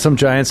 people. Yeah, some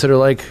giants that are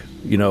like,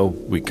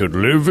 we could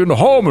live in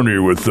harmony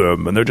with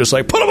them. And they're just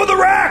like, put them in the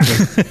rack!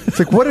 It's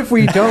like, what if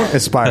we don't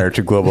aspire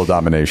to global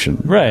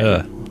domination? Right.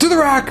 To the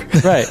rack!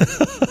 Right.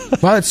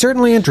 Well, it's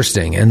certainly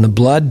interesting, and the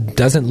blood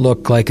doesn't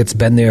look like it's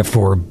been there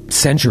for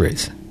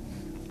centuries.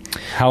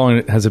 How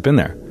long has it been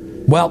there?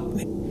 Well,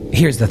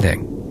 here's the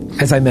thing.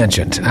 As I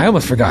mentioned, I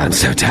almost forgot. I'm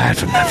so tired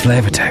from that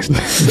flavor text.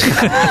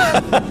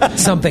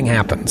 Something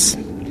happens.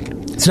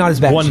 It's not as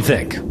bad as you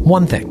think.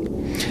 One thing.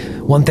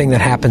 One thing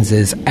that happens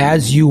is,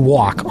 as you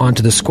walk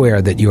onto the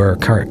square that you are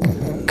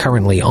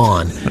currently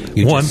on,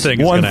 One thing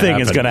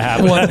is going to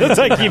happen. It's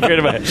like keep hearing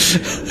about it.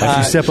 If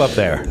you step up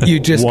there,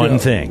 one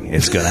thing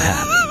is going to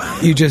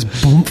happen. You just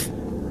boomf.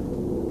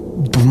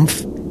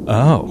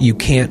 Oh. You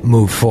can't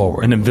move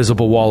forward. An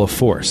invisible wall of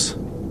force.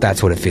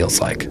 That's what it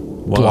feels like.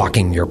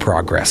 Blocking your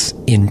progress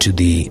into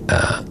the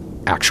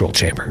actual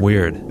chamber.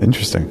 Weird.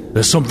 Interesting.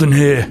 There's something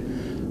here.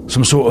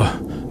 Some sort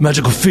of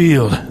magical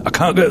field. I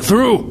can't get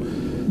through.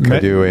 Can I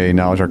do a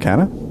Knowledge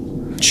Arcana?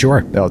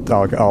 Sure.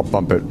 I'll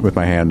bump it with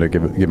my hand to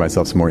give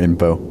myself some more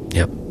info.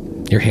 Yep.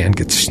 Your hand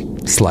gets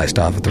sliced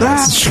off at the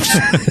rest.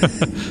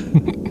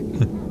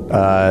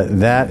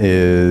 That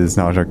is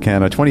Knowledge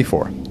Arcana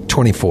 24.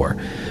 24.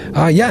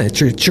 Yeah, it's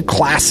your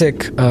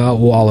classic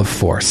wall of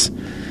force.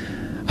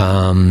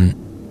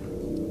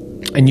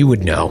 And you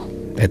would know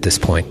at this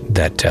point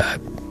that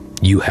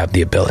you have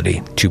the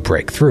ability to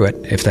break through it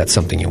if that's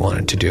something you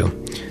wanted to do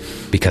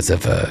because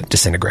of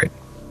disintegrate.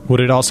 Would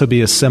it also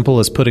be as simple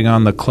as putting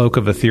on the cloak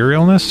of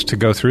etherealness to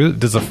go through?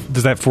 Does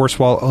that force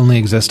wall only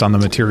exist on the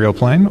material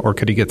plane, or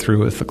could he get through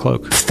with the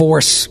cloak?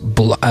 Force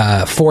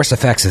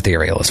affects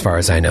ethereal, as far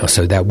as I know,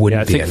 so that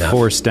wouldn't be enough. I think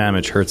force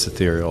damage hurts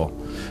ethereal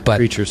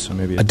creatures, so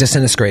maybe a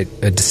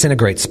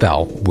disintegrate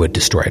spell would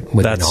destroy it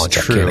with the knowledge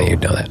arcana.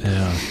 You'd know that.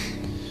 Yeah.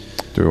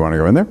 Do we want to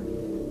go in there?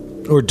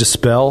 Or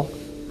dispel?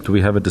 Do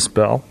we have a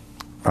dispel?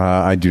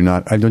 I do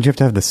not. Don't you have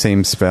to have the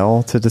same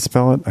spell to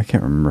dispel it? I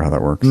can't remember how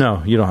that works.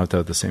 No, you don't have to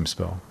have the same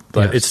spell.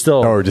 but it's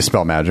still... Or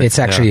dispel magic. It's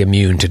actually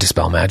immune to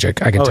dispel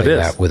magic. I can tell you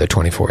that with a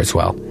 24 as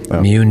well. Oh.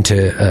 Immune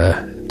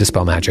to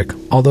dispel magic.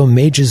 Although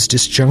Mage's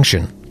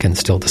Disjunction can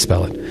still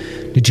dispel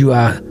it. Did you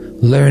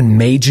learn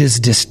Mage's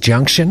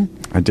Disjunction?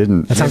 I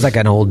didn't. That sounds like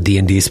an old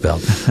D&D spell.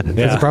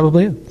 That's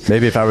probably it.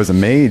 Maybe if I was a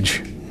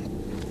mage.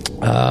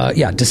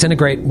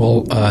 Disintegrate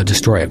will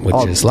destroy it,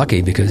 which is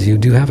lucky because you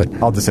do have it.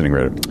 I'll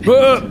disintegrate it.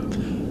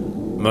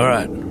 All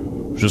right.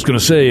 Just going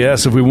to say,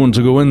 yes, if we want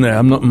to go in there,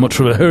 I'm not in much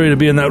of a hurry to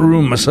be in that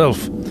room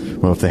myself.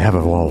 Well, if they have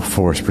a wall of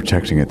force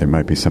protecting it, there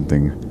might be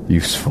something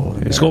useful.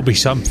 There's got to be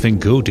something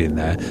good in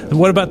there. And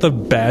what about the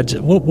badge?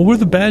 What were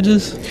the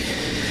badges?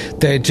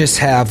 They just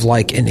have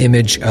like an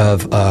image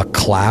of a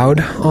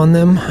cloud on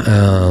them,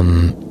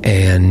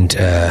 and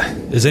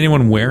is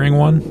anyone wearing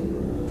one?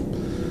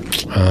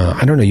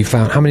 I don't know. You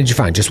found how many did you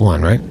find? Just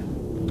one, right?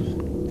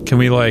 Can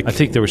we I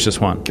think there was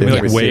just one.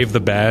 Can we wave the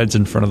badge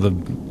in front of the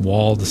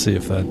wall to see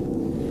if that?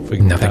 If we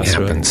can Nothing pass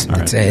happens.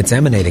 Through it? It's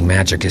emanating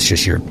magic. It's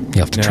just you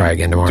have to try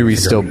again tomorrow. Do we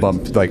to figure still out what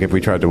it bump, like if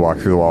we tried to walk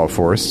through the wall of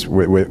force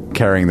with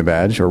carrying the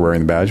badge or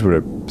wearing the badge,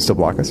 would it still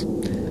block us?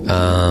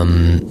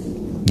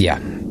 Yeah.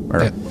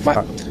 What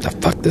the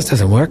fuck? This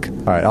doesn't work. All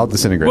right, I'll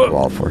disintegrate the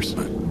wall of force.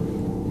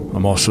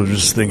 I'm also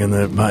just thinking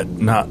that it might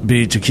not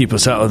be to keep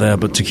us out of there,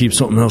 but to keep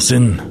something else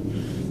in.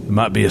 It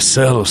might be a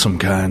cell of some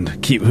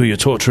kind. Keep who you're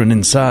torturing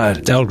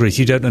inside. Dalgrith,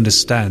 you don't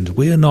understand.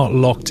 We're not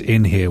locked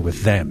in here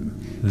with them.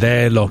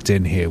 They're locked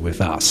in here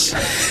with us.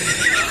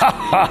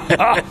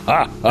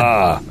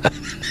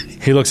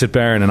 He looks at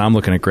Baron, and I'm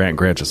looking at Grant.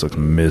 Grant just looks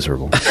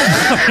miserable.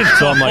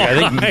 So I'm like,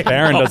 I think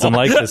Baron doesn't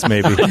like this,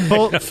 maybe.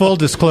 Full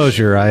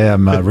disclosure, I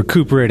am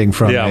recuperating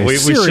from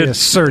serious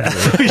surgery.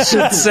 We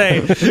should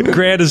say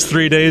Grant is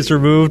 3 days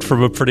removed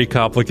from a pretty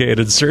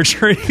complicated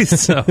surgery.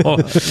 So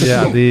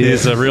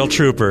he's a real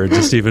trooper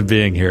just even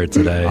being here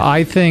today.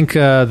 I think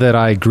that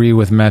I agree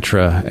with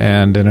Metra,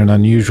 and in an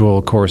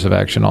unusual course of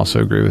action,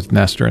 also agree with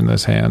Nestor in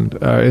this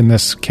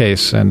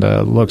case, and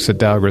looks at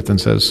Dalgrith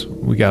and says,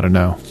 "We got to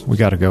know. We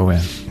got to go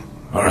in."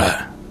 All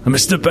right. Let me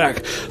step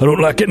back. I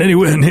don't like getting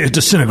anywhere near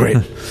disintegrate.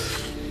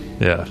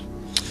 Yeah.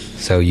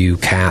 So you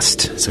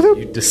cast. So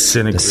you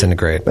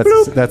disintegrate.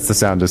 That's the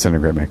sound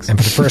disintegrate makes. And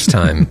for the first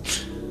time,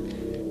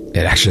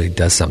 it actually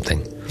does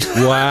something.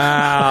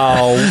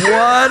 Wow.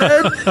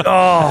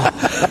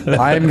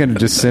 I'm going to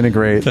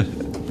disintegrate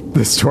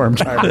the storm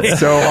timer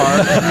so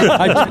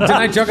hard. Didn't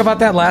I joke about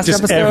that last Just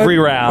episode? every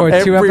round.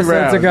 Or two Every episodes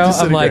round. ago? I'm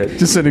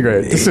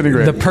Disintegrate. like,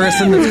 disintegrate. the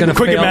person that's going to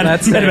Quick fail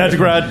that save.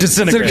 magic rod,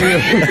 disintegrate.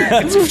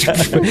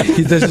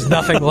 There's just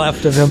nothing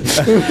left of him.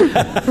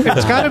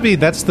 It's got to be,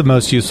 that's the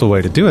most useful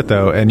way to do it,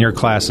 though, and your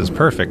class is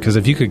perfect, because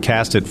if you could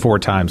cast it 4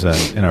 times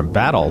in a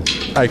battle...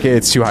 Okay,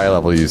 it's too high a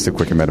level to use the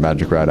Quicken Meta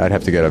Magic Rod. I'd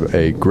have to get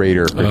a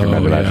greater Quicken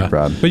Meta Magic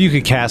Rod. But you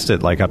could cast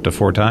it, like, up to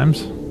 4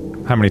 times?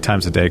 How many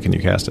times a day can you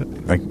cast it?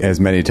 Like, as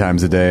many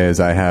times a day as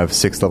I have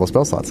 6 level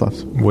spell slots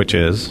left. Which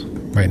is?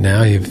 Right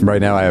now, I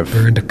have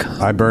burned a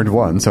cup. I burned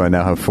 1, so I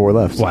now have 4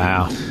 left.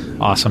 Wow.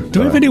 Awesome. Do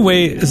we have any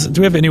way of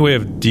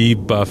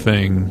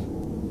debuffing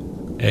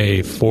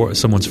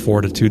someone's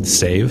fortitude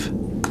save? Do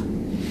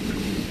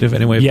you have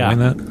any way of doing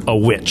that? A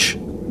witch.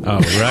 Oh,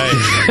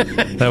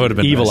 right. That would have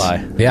been Evil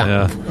nice. Eye.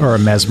 Yeah. Or a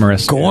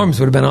mesmerist. Gorms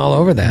would have been all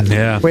over that.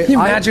 Yeah. Wait, can you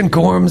imagine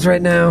Gorms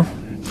right now?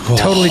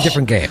 Totally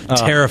different game.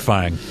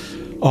 Terrifying.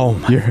 Oh,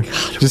 my God.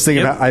 Just think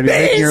about I'd be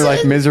making your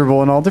life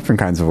miserable in all different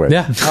kinds of ways.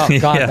 Yeah. Oh,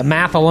 God. The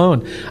math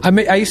alone. I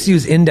used to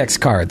use index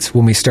cards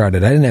when we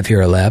started. I didn't have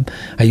Hero Lab.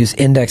 I used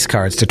index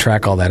cards to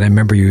track all that. I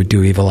remember you would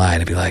do Evil Eye,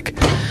 and I'd be like,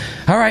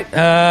 all right,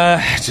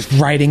 just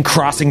writing,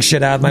 crossing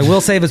shit out. My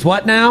will save is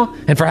what now?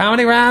 And for how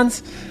many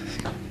rounds?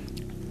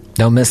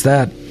 Don't miss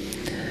that.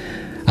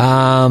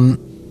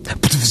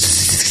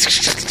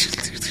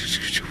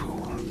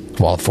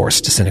 Wall of Force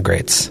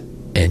disintegrates,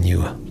 and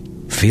you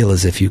feel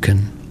as if you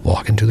can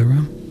walk into the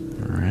room.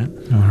 All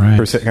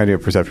right. Can I do a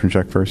perception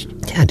check first?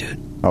 Yeah, dude.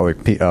 I'll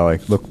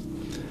look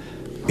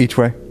each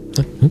way.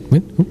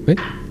 Wait.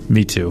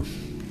 Me too.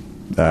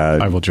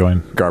 I will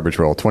join. Garbage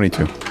roll,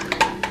 22.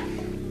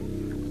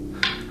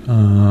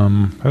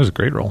 That was a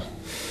great roll.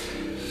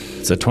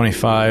 It's a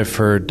 25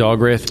 for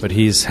Dalgrith, but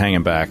he's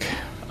hanging back.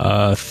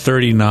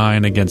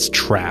 39 against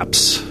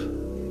traps.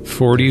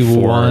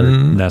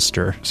 41.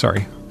 Nestor.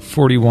 Sorry.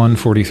 41,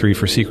 43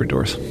 for secret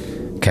doors.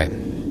 Okay.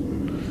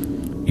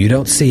 You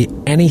don't see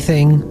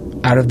anything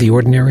out of the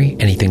ordinary,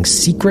 anything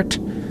secret,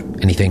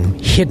 anything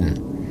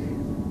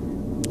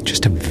hidden.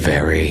 Just a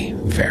very,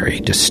 very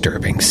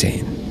disturbing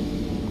scene.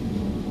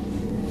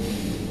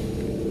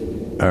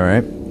 All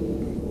right.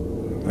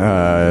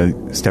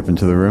 Step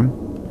into the room.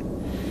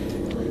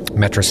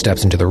 Metra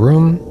steps into the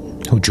room.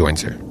 Who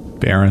joins her?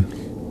 Baron.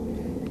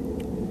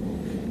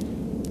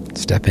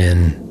 Step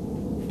in.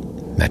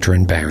 Metra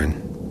and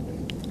Baron.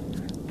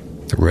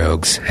 The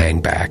rogues hang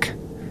back.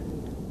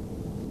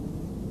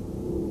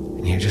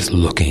 And you're just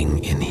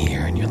looking in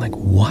here, and you're like,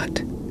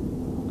 what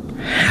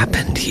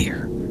happened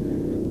here?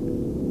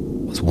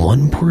 Was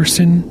one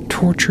person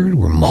tortured?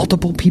 Were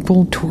multiple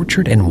people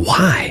tortured? And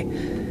why?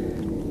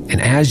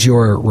 And as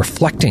you're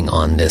reflecting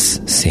on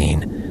this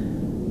scene,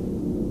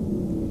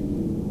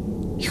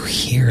 you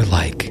hear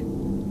like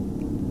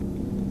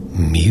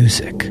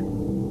music,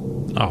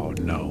 Oh,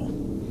 no.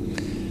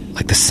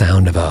 like the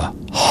sound of a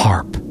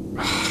harp.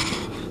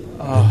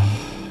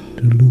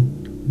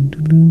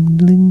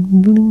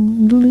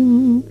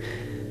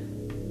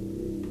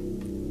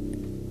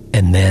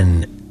 And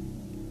then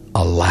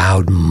a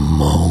loud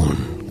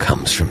moan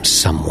comes from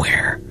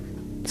somewhere.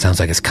 Sounds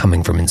like it's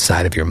coming from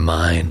inside of your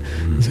mind.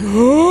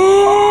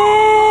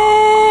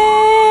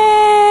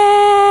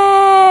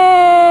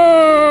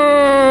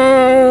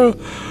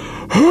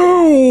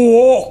 Who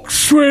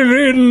walks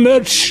within the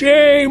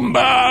chamber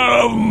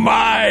of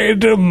my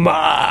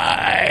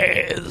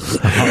demise?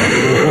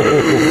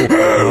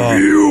 Have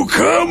you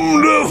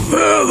come to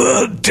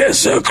further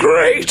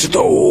desecrate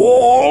the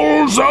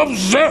walls of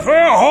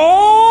Zephyr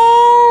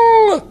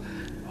Hall?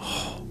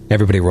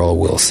 Everybody roll a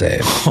will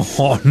save.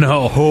 Oh,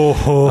 no.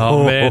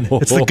 Oh, man.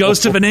 It's the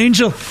ghost of an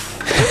angel. In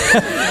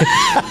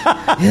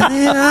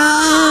the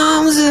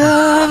arms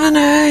of an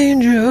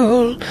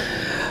angel.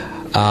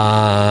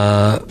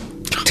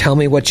 Tell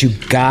me what you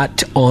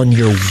got on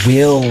your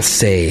will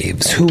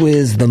saves. Who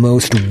is the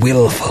most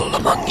willful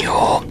among you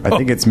all? I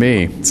think it's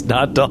me, It's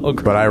not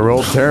dog. but I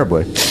rolled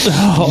terribly.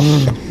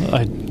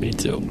 Me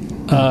too.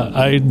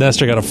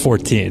 Nestor got a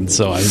 14,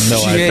 so I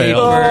know I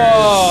failed.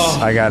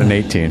 I got an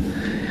 18.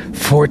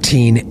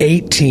 14,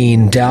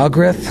 18,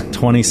 Dalgrith.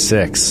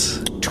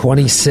 26.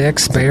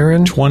 26,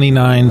 Baron.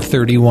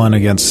 29-31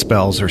 against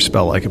spells or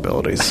spell-like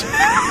abilities.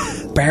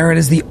 Baron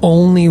is the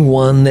only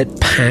one that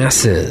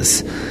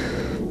passes.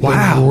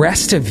 Wow. The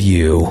rest of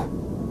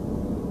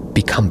you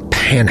become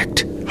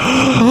panicked.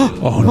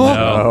 Oh,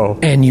 no.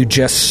 And you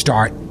just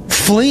start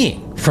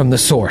fleeing from the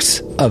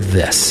source of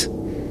this.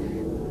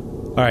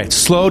 All right,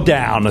 slow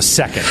down a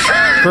second.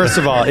 First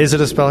of all, is it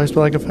a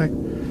spell-like effect?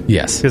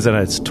 Yes. Because then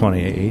it's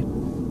 28.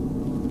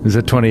 Is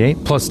it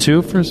 28? Plus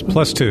 2 for spell?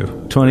 Plus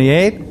 2.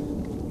 28?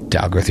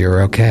 Dalgrith,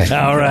 you're okay.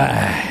 All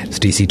right. It's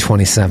DC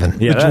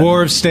 27. Yeah, The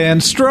dwarves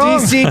stand strong.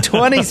 DC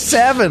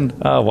 27.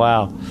 Oh,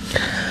 wow.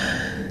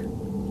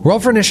 Roll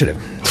for initiative.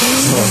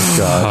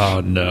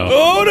 Oh, no.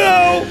 Oh,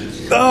 no.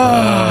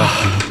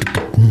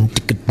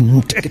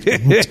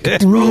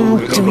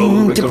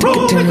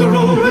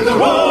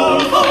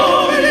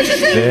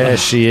 There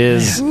she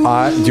is.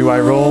 Do I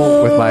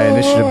roll with my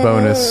initiative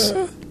bonus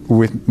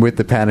with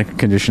the panic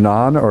condition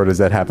on, or does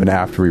that happen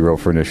after we roll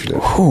for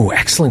initiative? Ooh,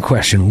 excellent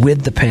question.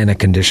 With the panic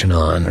condition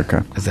on. Okay.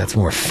 Because that's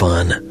more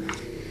fun.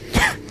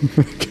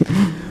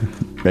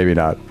 Maybe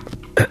not.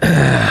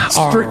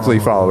 Strictly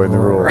following the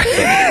rules.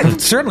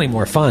 It's certainly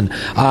more fun.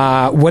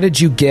 What did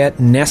you get,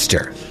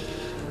 Nestor?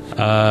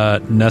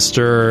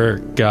 Nestor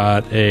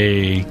got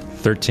a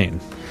 13.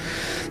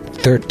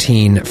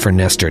 13 for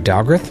Nestor.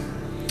 Dalgrith?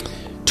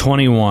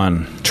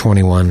 21.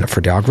 21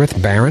 for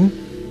Dalgrith. Baron?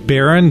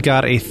 Baron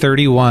got a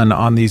 31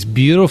 on these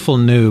beautiful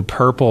new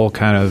purple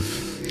kind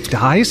of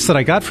dice that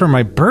I got for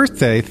my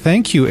birthday.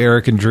 Thank you,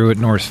 Eric and Drew at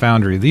Norse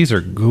Foundry. These are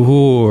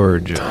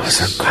gorgeous.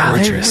 Those are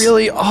gorgeous. They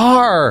really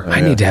are.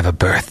 I need to have a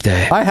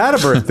birthday. I had a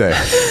birthday.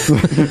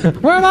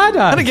 Where am I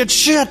done? I didn't get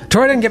shit.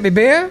 Troy didn't get me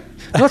beer?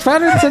 North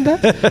Foundry didn't send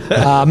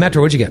that?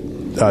 Metro, what'd you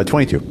get?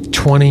 22.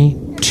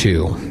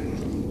 22.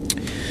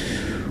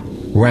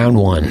 Round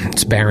 1.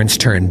 It's Baron's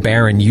turn.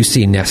 Baron, you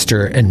see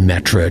Nestor and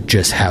Metra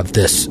just have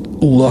this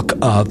look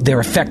of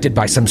they're affected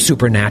by some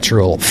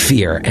supernatural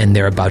fear and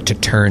they're about to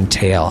turn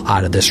tail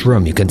out of this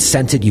room. You can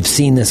sense it. You've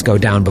seen this go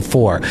down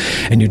before.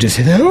 And you just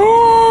hear,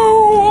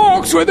 "Who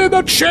walks within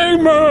the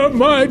chamber of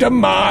my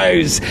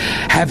demise?"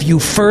 Have you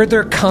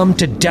further come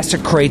to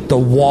desecrate the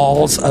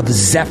walls of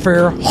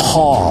Zephyr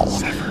Hall?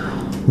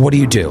 What do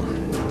you do?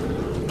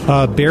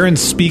 Baron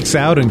speaks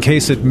out in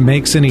case it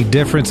makes any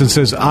difference and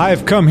says,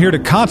 I've come here to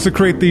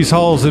consecrate these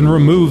halls and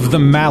remove the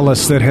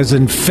malice that has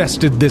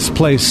infested this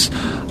place.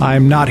 I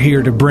am not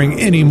here to bring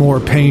any more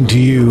pain to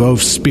you, O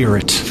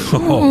spirit.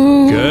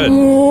 Oh, good.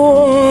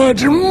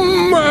 What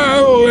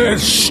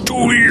malice do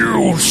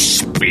you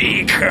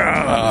speak of?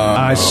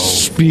 I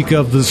speak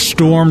of the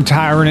Storm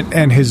Tyrant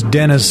and his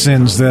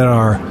denizens that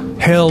are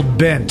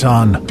hell-bent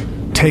on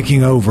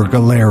taking over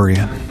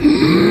Galarian.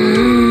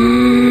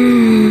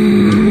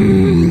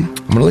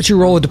 I'm going to let you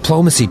roll a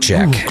diplomacy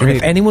check. Ooh, and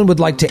if anyone would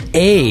like to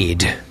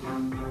aid,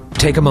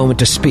 take a moment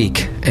to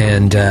speak,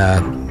 and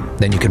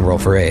then you can roll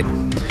for aid.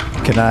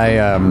 Can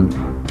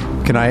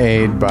I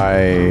aid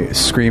by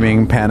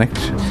screaming panicked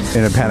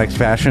in a panicked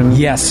fashion?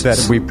 Yes. That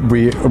we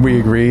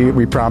agree,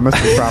 we promise.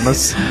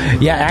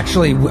 Yeah,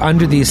 actually,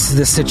 under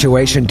this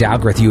situation,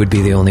 Dalgrith, you would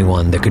be the only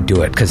one that could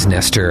do it, because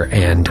Nestor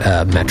and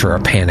Metra are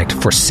panicked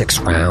for 6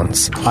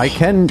 rounds. I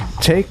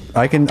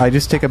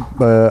just take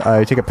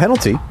a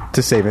penalty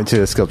to save it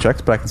to skill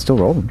checks, but I can still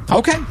roll them.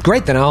 Okay,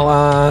 great. Then I'll,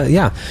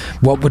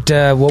 What would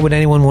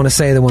anyone want to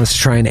say that wants to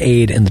try and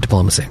aid in the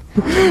diplomacy?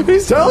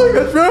 He's telling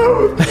the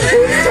truth!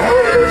 He's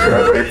telling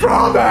the truth, we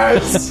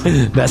promise!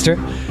 Nestor?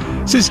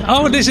 Says, I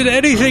won't listen to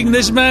anything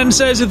this man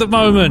says at the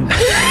moment.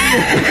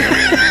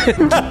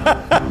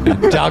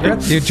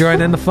 Dalgrith, you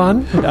join in the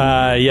fun?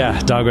 Yeah,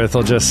 Dalgrith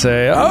will just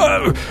say,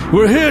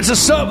 we're here to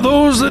stop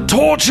those that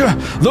torture,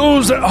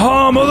 those that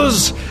harm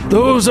others,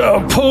 those that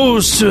are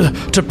opposed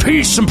to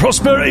peace and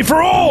prosperity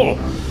for all.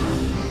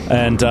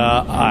 And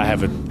I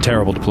have a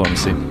terrible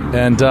diplomacy.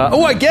 And,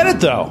 I get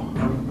it, though.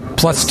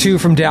 +2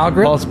 from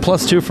Dalgrith.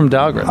 +2 from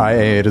Dalgrith. I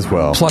aid as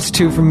well.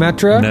 +2 from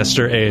Metra.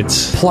 Nestor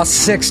aids.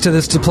 +6 to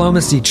this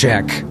diplomacy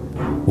check.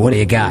 What do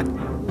you got?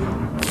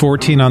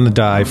 14 on the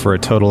die for a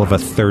total of a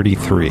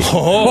 33.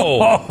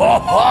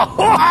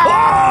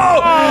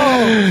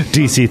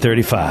 DC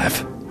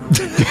 35.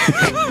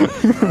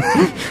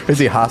 Is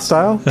he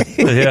hostile?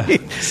 Yeah,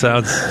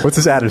 sounds What's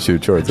his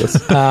attitude towards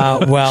us?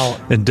 Well,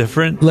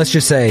 indifferent. let's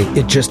just say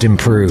it just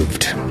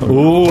improved.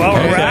 Ooh, all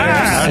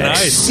right.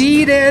 Nice.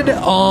 Succeeded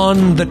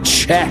on the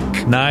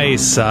check.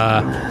 Nice.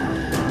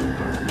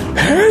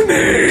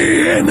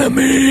 Any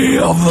enemy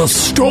of the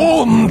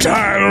Storm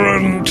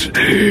Tyrant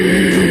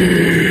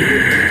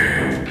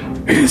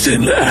is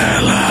an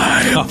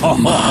ally of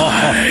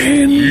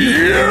mine.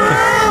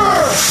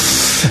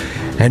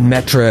 And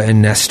Metra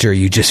and Nestor,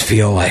 you just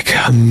feel like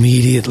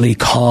immediately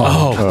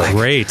calm. Oh,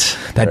 great.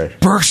 That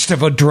burst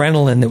of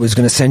adrenaline that was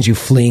going to send you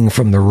fleeing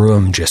from the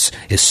room just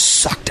is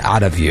sucked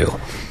out of you.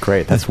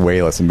 Great. That's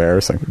way less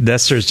embarrassing.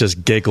 Nestor's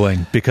just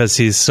giggling because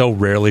he's so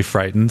rarely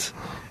frightened.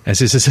 And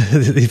he says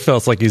he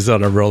felt like he's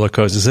on a roller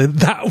coaster. He said,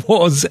 that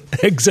was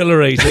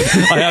exhilarating,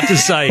 I have to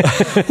say.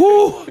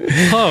 Woo.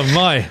 Oh,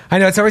 my. I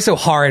know, it's always so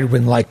hard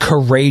when, like,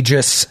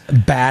 courageous,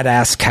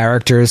 badass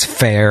characters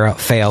fail a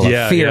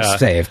fierce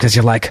save, because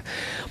you're like,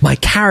 my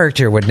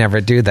character would never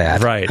do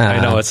that. Right,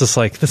 I know. It's just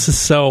like, this is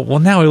so... Well,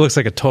 now he looks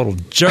like a total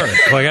jerk.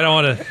 Like, I don't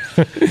want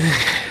to...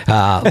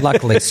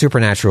 Luckily,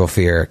 supernatural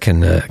fear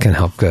can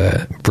help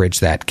bridge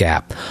that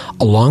gap.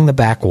 Along the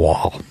back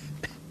wall,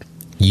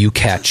 you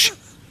catch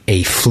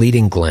a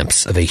fleeting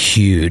glimpse of a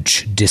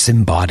huge,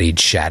 disembodied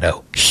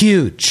shadow.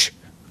 Huge,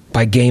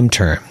 by game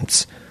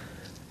terms.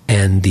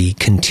 And the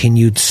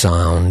continued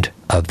sound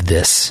of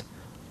this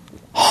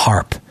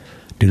harp.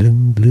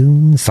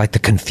 It's like the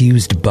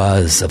confused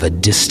buzz of a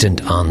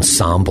distant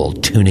ensemble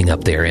tuning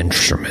up their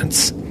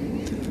instruments.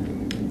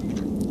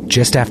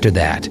 Just after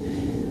that,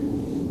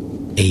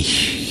 a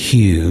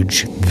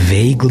huge,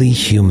 vaguely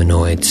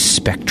humanoid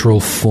spectral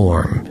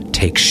form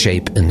takes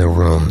shape in the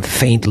room,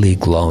 faintly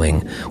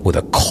glowing with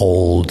a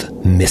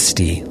cold,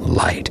 misty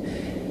light.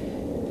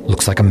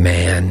 Looks like a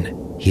man.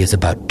 He is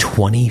about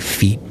 20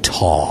 feet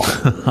tall,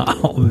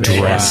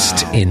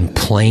 dressed in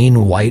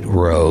plain white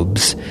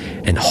robes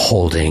and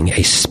holding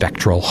a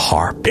spectral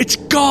harp. It's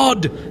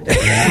God!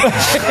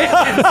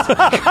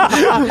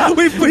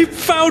 we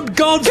found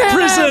God's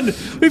prison!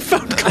 We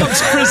found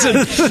God's prison!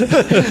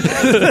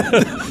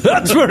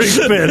 That's where he's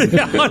been.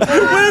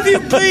 Where have you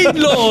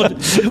been, Lord?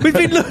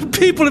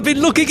 People have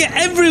been looking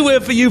everywhere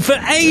for you for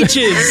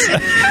ages. We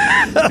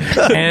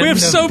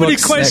have so many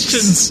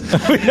questions.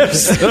 We have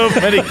so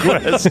many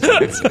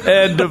questions.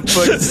 End of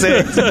book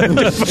 6.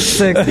 Book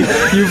 6.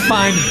 You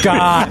find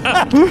God.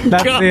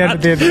 That's God. the end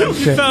of the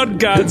adventure. We found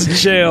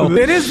God's jail.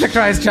 It is the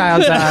Christ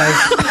Child's eyes.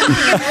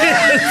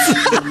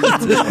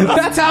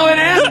 That's how it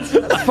ends.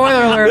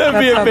 Spoiler alert.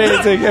 That'd be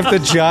amazing if the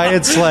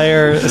Giant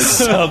Slayer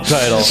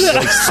subtitle,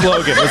 like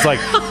slogan, was like,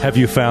 "Have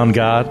you found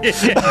God?"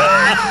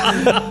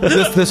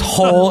 This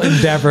whole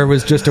endeavor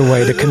was just a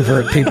way to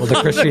convert people to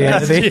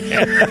Christianity.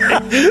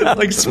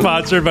 Like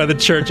sponsored by the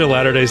Church of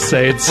Latter-day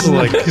Saints,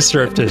 like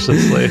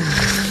surreptitiously.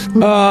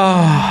 All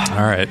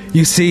right.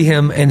 You see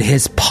him, and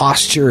his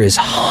posture is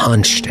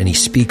hunched, and he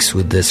speaks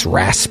with this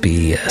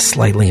raspy,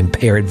 slightly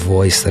impaired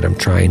voice that I'm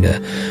trying to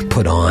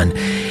put on.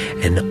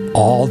 And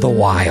all the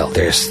while,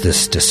 there's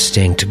this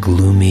distinct,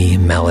 gloomy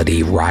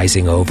melody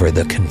rising over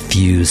the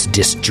confused,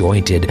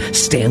 disjointed,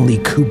 Stanley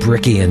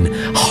Kubrickian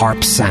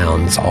harp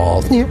sounds.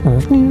 All the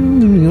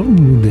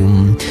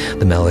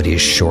melody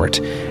is short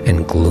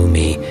and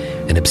gloomy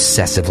and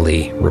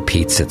obsessively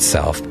repeats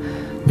itself.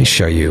 Let me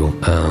show you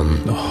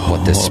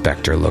what this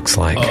specter looks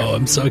like. Oh,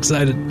 I'm so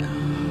excited.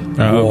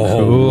 Oh,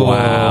 cool.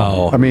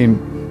 Wow. I mean,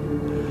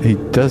 he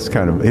does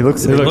kind of... He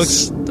looks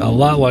a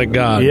lot like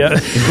God. Yeah,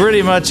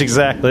 pretty much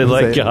exactly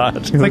like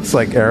God. He looks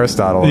like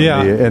Aristotle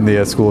Yeah. in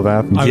the School of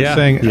Athens. I was Yeah,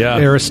 saying yeah.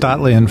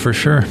 Aristotelian for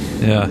sure.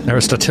 Yeah.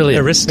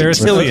 Aristotelian.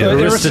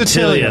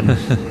 Aristotelian.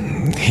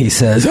 He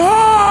says,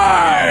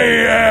 I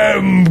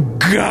am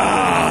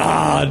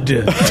God.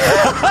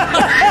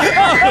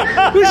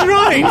 Who's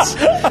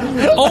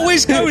right?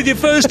 Always go with your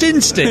first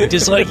instinct.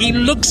 It's like, he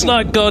looks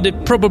like God,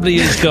 it probably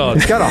is God.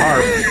 He's got a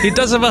harp. He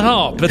does have a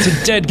harp. That's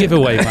a dead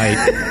giveaway, mate.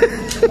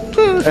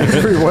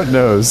 Everyone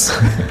knows.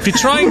 If you're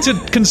trying to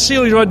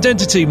conceal your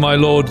identity, my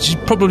lord, you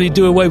should probably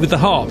do away with the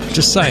harp.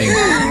 Just saying.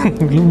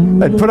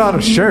 I'd put on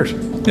a shirt.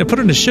 Yeah, put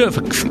on a shirt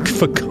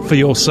for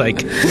your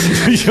sake.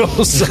 For your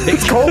sake.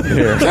 It's cold in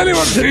here. Has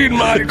anyone seen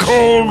my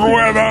cold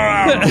weather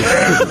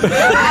outfit?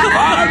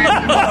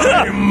 And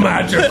my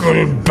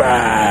magical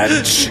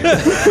badge.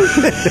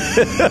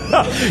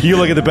 You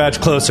look at the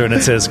badge closer and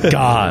it says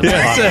God.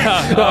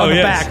 on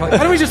the back. Like, why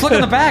don't we just look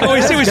on the back? Oh,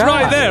 you see, it's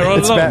right there. All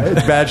It's along.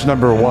 badge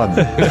number 1.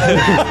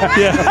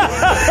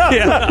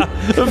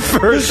 The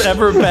first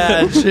ever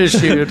badge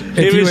issued.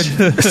 If you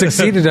had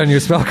succeeded on your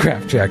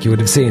spellcraft check, you would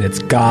have seen it's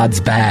God's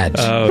badge.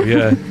 Oh,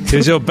 yeah.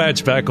 Here's your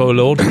badge back, oh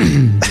Lord.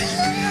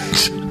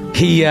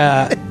 He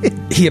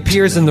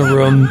appears in the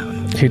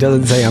room. He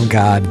doesn't say, I'm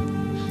God.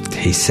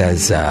 He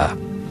says,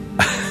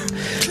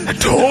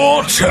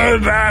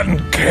 tortured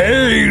and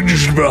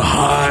caged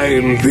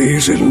behind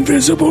these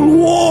invisible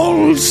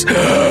walls,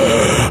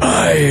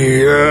 I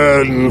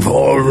yearn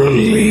for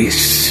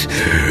release.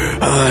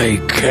 I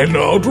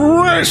cannot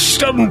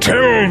rest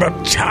until the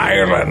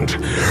tyrant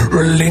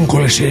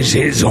relinquishes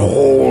his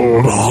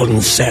hold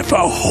on Zephyr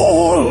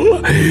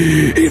Hall.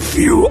 If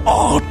you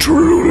are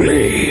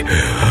truly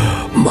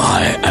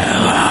my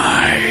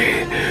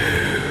ally,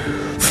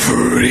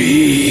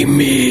 free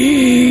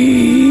me.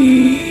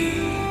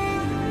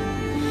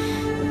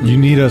 You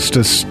need us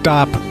to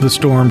stop the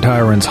Storm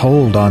Tyrant's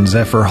hold on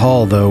Zephyr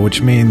Hall, though, which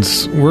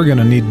means we're going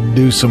to need to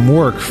do some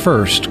work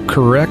first,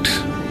 correct?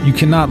 You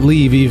cannot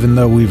leave even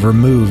though we've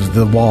removed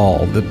the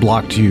wall that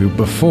blocked you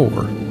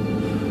before.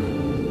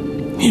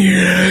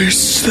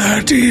 Yes,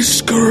 that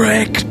is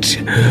correct.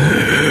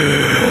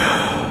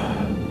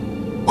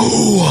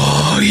 Who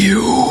are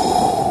you?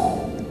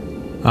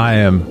 I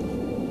am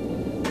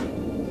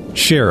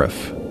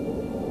Sheriff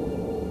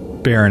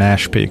Baron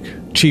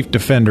Ashpeak, Chief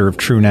Defender of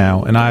True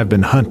Now, and I have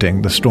been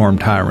hunting the Storm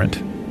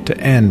Tyrant to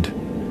end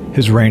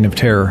his reign of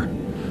terror.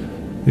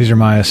 These are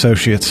my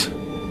associates,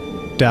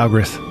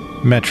 Dalgrith,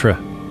 Metra,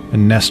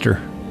 and Nestor.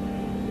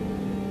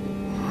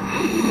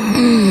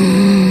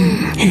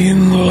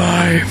 In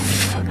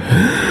life,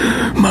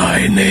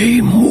 my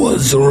name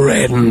was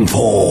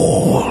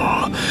Renfall,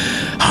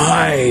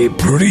 High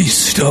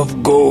Priest of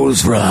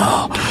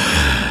Gozra,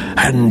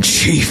 and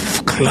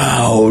Chief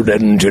Cloud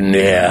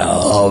Engineer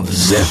of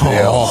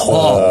Zephyr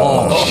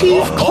Hall.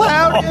 Chief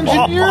Cloud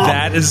Engineer?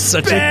 That is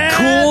such a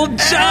cool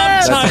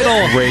job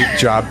title. Great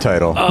job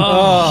title.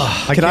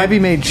 Can I be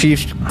made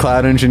Chief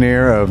Cloud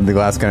Engineer of the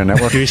Glass Cannon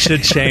Network? You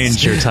should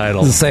change your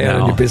title. doesn't say it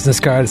on your business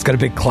card. It's got a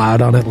big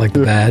cloud on it, like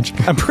the badge.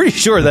 I'm pretty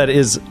sure that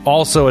is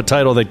also a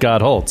title that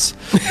God holds.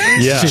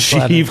 Yeah.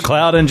 Chief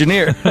Cloud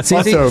Engineer.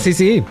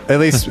 CCE.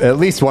 At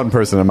least one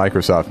person at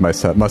Microsoft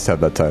must have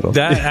that title.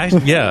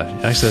 Actually,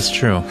 that's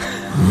true.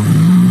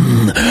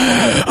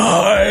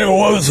 I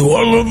was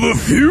one of the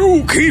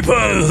few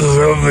keepers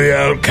of the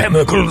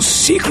alchemical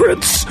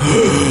secrets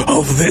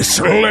of this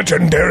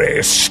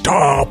legendary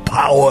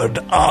star-powered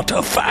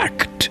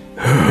artifact.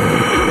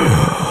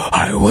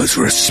 I was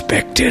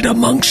respected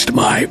amongst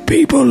my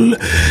people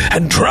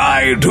and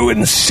tried to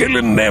instill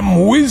in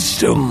them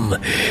wisdom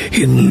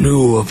in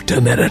lieu of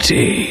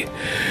temerity.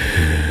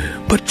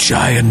 But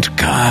giant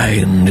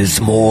kind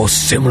is more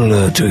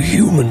similar to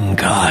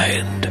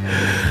humankind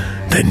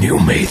than you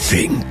may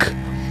think.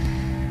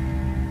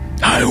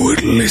 I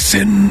would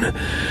listen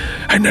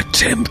and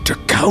attempt to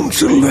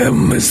counsel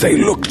them as they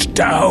looked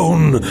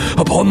down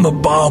upon the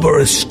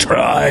barbarous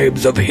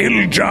tribes of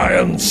hill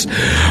giants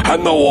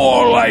and the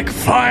warlike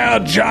fire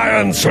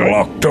giants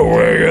locked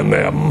away in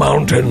their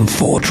mountain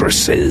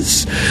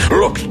fortresses,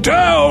 looked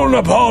down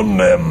upon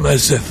them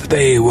as if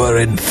they were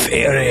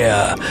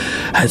inferior,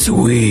 as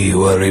we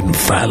were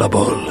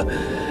infallible.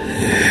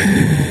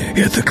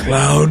 Yet the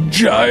cloud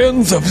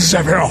giants of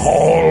Zephyr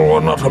Hall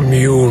were not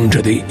immune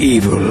to the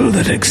evil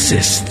that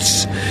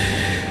exists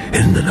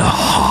in the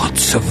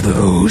hearts of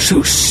those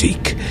who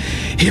seek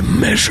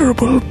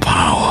immeasurable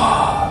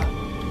power.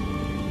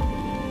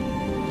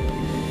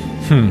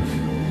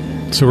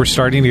 So we're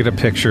starting to get a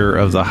picture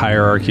of the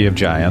hierarchy of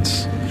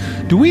giants.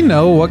 Do we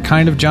know what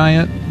kind of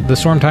giant the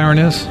Storm Tyrant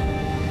is?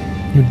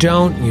 You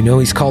don't. You know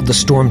he's called the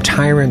Storm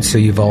Tyrant, so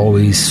you've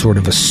always sort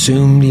of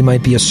assumed he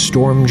might be a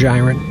storm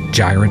giant,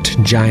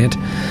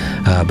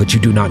 but you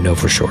do not know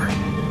for sure.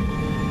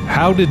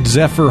 How did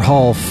Zephyr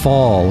Hall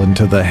fall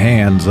into the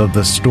hands of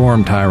the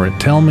Storm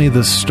Tyrant? Tell me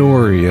the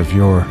story of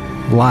your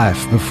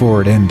life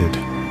before it ended.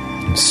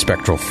 In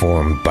spectral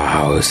form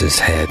bows his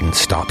head and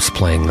stops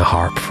playing the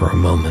harp for a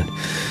moment.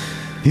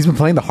 He's been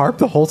playing the harp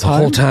the whole time? The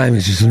whole time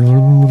he's just...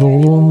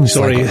 It's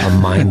Sorry. like a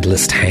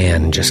mindless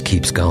hand just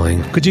keeps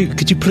going. Could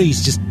you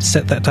please just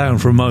set that down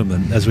for a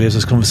moment as we have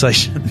this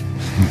conversation?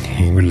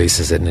 He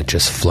releases it and it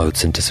just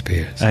floats and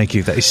disappears. Thank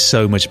you. That is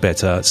so much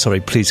better.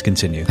 Sorry, please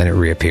continue. Then it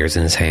reappears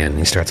in his hand and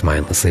he starts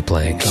mindlessly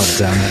playing. God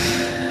damn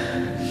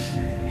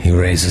it. He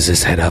raises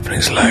his head up and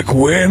he's like,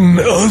 when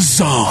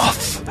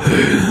Azoth,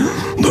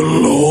 the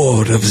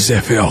Lord of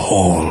Zephyr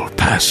Hall,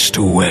 passed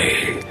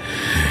away,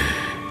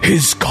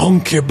 his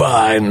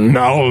concubine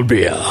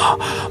Nalbia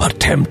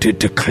attempted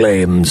to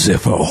claim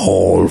Zephyr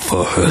Hall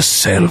for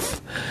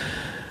herself.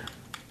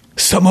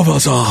 Some of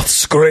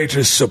Azoth's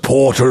greatest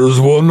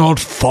supporters were not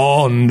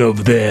fond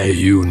of their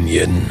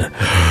union.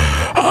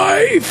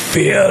 I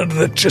feared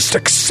that just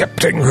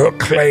accepting her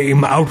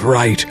claim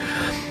outright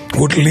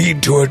would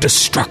lead to a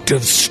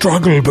destructive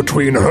struggle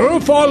between her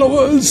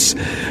followers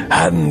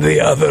and the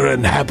other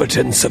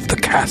inhabitants of the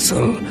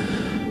castle.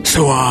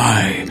 So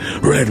I,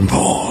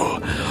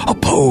 Renfall,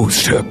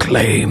 opposed her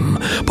claim,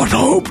 but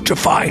hoped to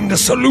find a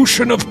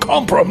solution of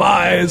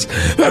compromise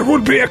that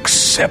would be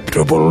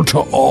acceptable to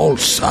all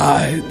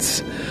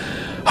sides.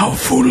 How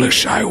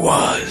foolish I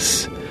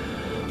was,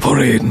 for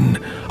in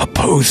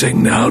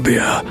opposing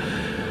Nalbia,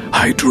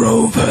 I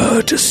drove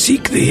her to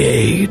seek the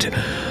aid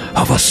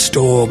of a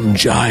storm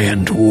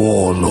giant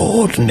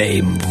warlord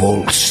named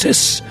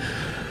Volstis,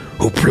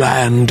 who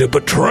planned a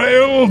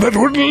betrayal that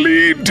would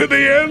lead to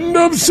the end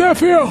of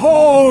Zephyr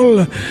Hall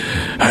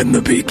and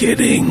the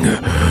beginning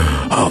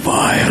of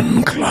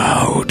Iron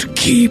Cloud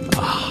Keep.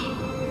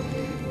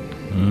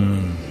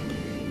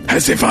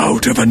 As if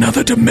out of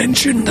another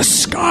dimension, the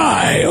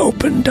sky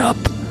opened up.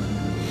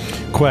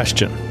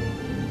 Question.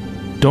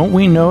 Don't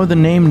we know the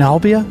name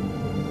Nalbia?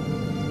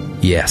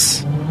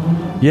 Yes.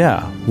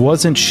 Yeah.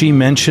 Wasn't she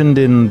mentioned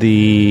in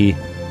the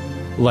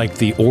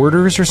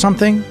orders or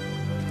something?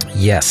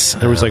 Yes.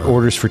 There was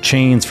orders for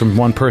chains from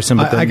one person,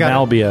 but then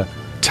Nalbia.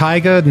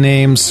 Taiga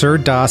named Sir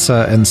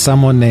Dasa and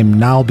someone named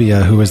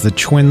Nalbia, who is the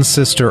twin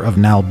sister of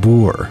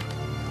Nalbur.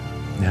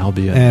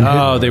 Nalbia.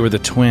 And they were the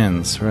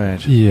twins,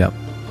 right. Yep.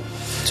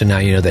 So now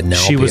you know that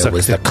Nalbia She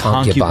was the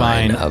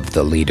concubine of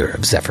the leader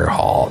of Zephyr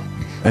Hall.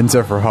 And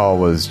Zephyr Hall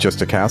was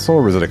just a castle,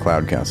 or was it a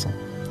cloud castle?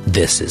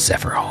 This is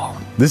Zephyr Hall.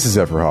 This is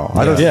Zephyr Hall.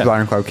 I thought this was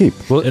Iron Cloud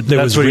Keep. Well,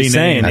 that's what he's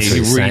saying. That's what He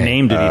he's saying.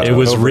 renamed it. It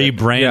was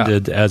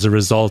rebranded as a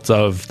result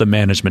of the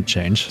management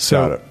change.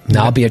 Got it.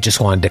 Nalbia just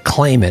wanted to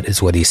claim it,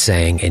 is what he's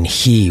saying, and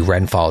he,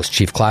 Renfall's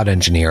chief cloud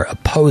engineer,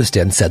 opposed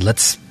it and said,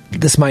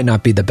 this might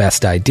not be the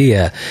best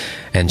idea,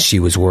 and she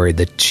was worried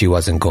that she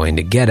wasn't going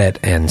to get it,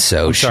 and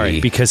so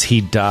because he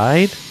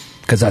died?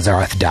 Because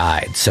Azaroth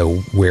died, so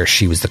where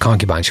she was the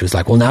concubine, she was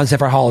like, well, now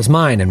Zephyr Hall is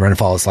mine, and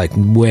Renfall is like,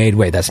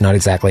 wait, that's not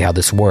exactly how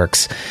this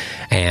works,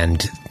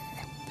 and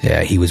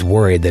he was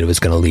worried that it was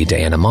going to lead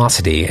to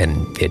animosity,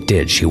 and it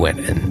did. She went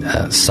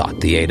and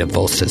sought the aid of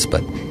Volstis,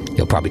 but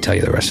he'll probably tell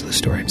you the rest of the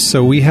story.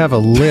 So we have a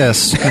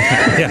list.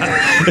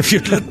 If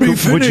you'd let me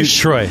finish. Would you,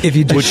 Troy? If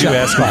you would you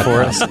ask him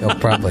for us? He'll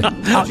probably.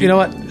 You know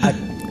what?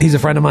 He's a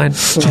friend of mine.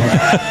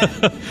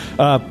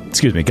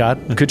 Excuse me,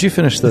 God. Could you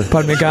finish the?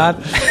 Pardon me,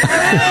 God.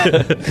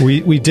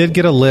 We did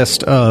get a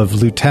list of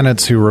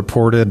lieutenants who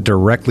reported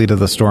directly to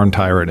the Storm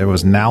Tyrant. It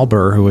was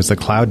Nalbur, who was the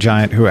cloud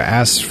giant who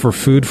asked for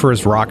food for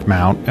his rock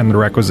mount and the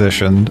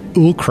requisitioned.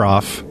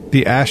 Ulcroft,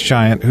 the ash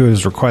giant who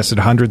has requested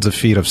hundreds of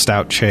feet of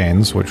stout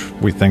chains, which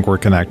we think were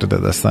connected to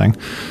this thing.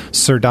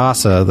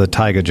 Serdasa, the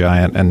taiga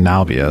giant, and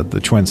Nalbia, the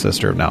twin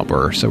sister of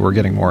Nalbur. So we're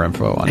getting more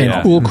info on And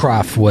it.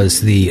 Ulcroft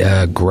was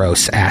the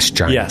gross ash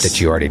giant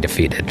that you already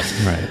defeated.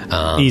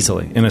 Right.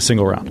 Easily, in a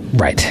single round.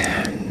 Right.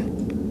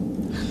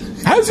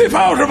 As if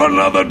out of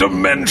another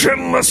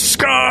dimension, the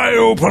sky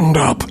opened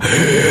up,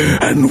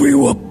 and we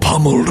were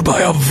pummeled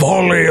by a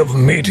volley of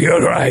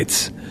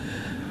meteorites.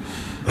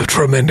 The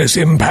tremendous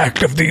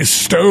impact of these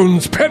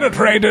stones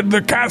penetrated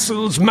the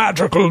castle's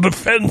magical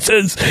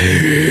defenses,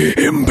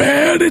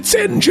 impaired its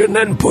engine,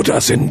 and put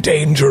us in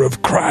danger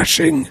of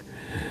crashing.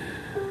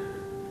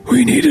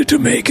 We needed to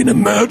make an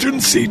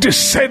emergency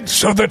descent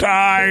so that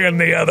I and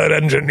the other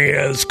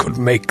engineers could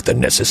make the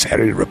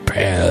necessary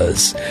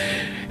repairs.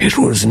 It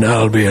was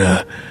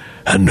Nalbia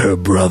and her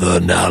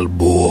brother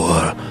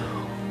Nalbor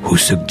who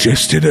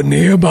suggested a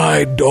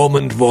nearby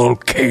dormant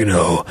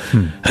volcano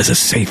as a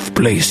safe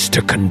place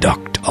to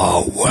conduct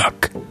our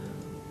work.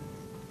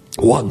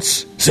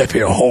 Once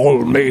Zephyr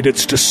Hall made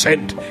its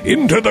descent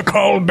into the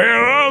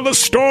caldera, the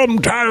Storm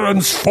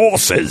Tyrant's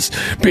forces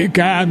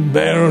began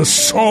their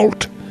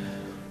assault.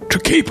 To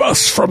keep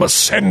us from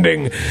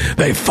ascending,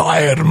 they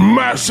fired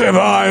massive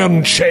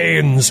iron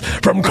chains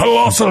from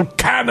colossal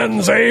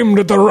cannons aimed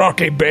at the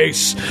rocky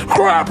base,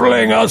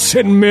 grappling us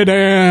in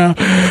midair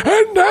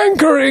and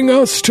anchoring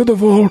us to the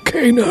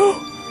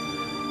volcano.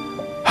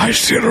 I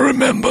still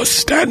remember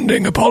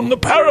standing upon the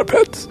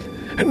parapets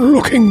and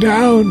looking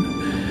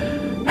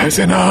down as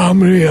an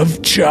army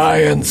of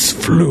giants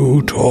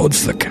flew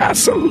towards the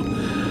castle,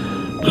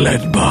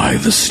 led by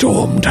the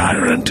Storm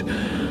Tyrant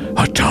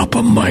atop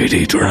a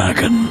mighty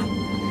dragon.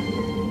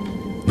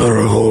 The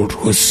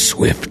revolt was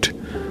swift.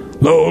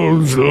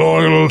 Those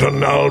loyal to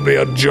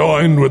Nalbia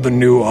joined with the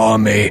new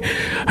army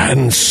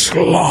and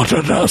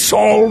slaughtered us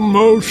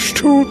almost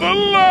to the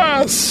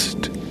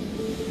last.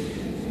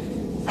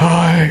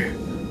 I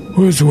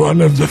was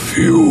one of the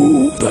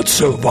few that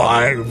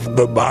survived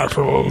the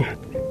battle,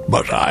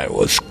 but I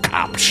was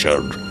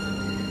captured.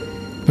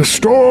 The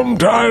Storm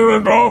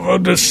Tyrant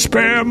offered to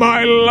spare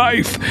my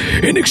life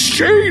in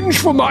exchange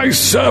for my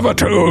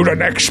servitude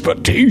and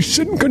expertise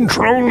in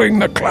controlling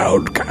the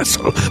Cloud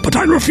Castle, but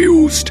I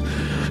refused,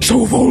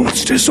 so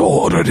Volstis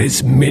ordered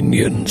his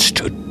minions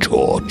to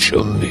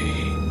torture me.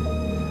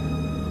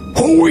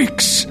 For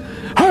weeks,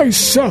 I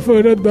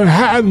suffered at the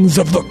hands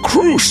of the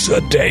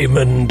Crusader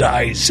Daemon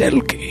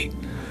Daiselki.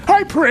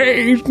 I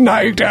prayed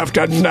night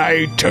after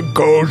night to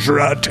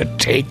Gojra to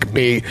take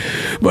me,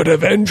 but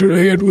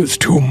eventually it was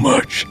too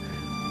much.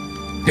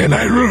 And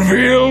I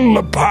revealed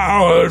the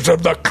powers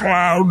of the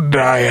Cloud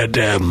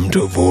Diadem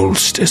to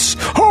Volstis,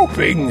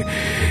 hoping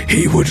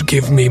he would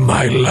give me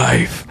my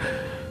life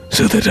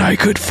so that I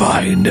could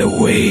find a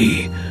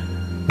way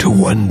to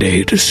one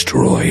day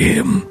destroy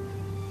him.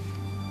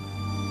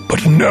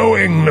 But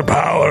knowing the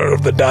power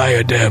of the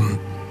diadem,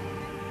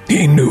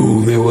 he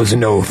knew there was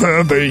no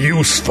further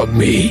use for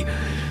me,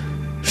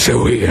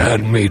 so he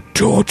had me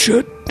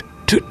tortured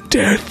to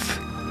death.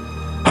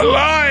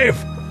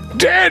 Alive!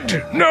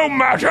 Dead! No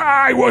matter,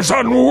 I was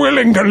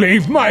unwilling to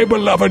leave my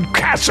beloved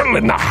castle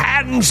in the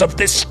hands of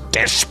this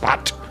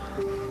despot.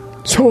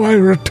 So I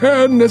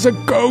returned as a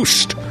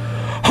ghost,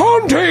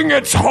 haunting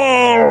its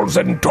halls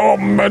and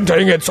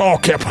tormenting its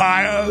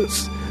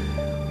occupiers.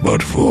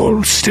 But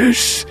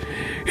Volstis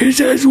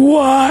is as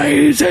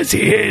wise as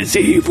he is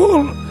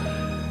evil,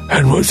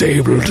 and was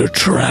able to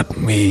trap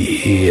me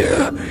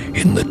here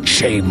in the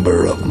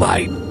chamber of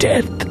my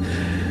death,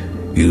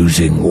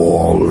 using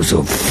walls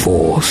of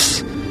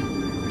force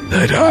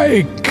that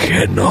I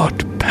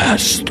cannot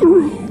pass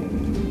through.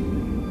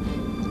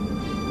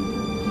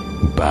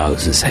 He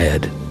bows his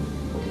head,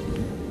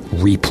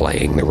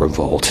 replaying the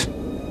revolt,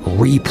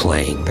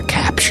 replaying the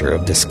capture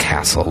of this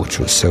castle which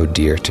was so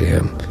dear to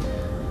him.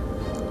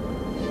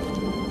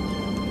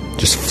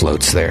 Just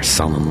floats there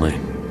sullenly.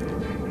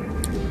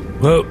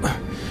 Well,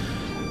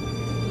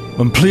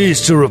 I'm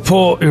pleased to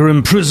report you're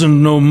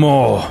imprisoned no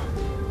more.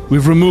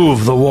 We've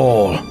removed the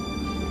wall.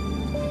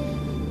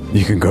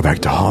 You can go back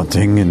to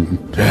haunting and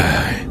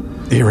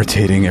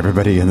irritating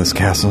everybody in this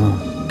castle.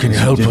 Can you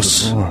help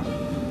us?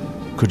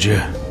 Could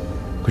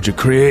you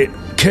create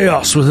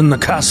chaos within the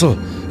castle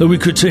that we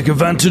could take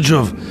advantage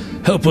of?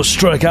 Help us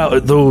strike out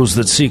at those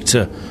that seek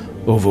to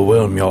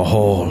overwhelm your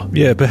hall.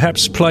 Yeah,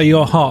 perhaps play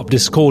your harp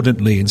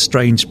discordantly in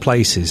strange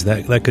places.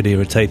 That could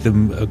irritate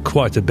them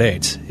quite a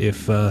bit,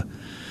 if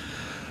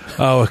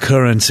our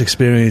current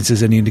experience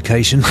is any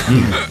indication.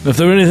 If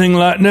they're anything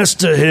like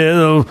Nestor here,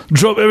 they'll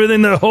drop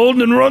everything they're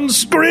holding and run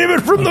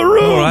screaming from the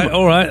room.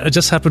 All right. It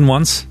just happened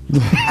once.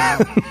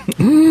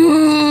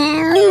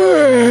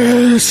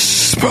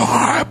 Yes,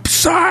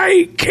 perhaps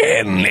I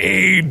can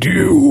aid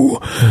you.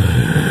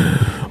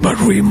 But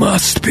we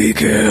must be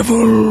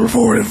careful,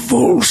 for if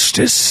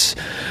Volstis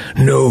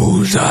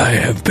knows I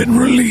have been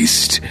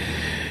released,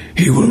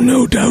 he will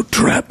no doubt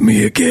trap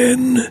me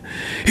again.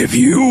 If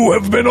you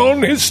have been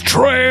on his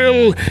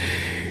trail,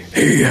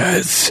 he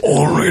has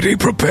already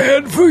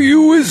prepared for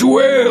you as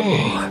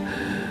well.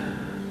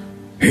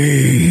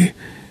 He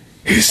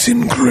is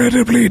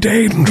incredibly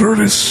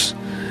dangerous,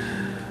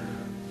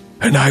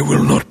 and I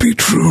will not be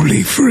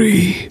truly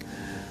free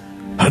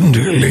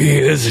until he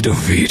is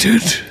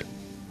defeated.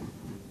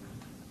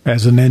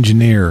 As an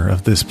engineer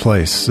of this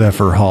place,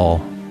 Zephyr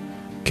Hall,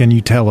 can you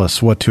tell us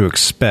what to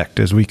expect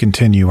as we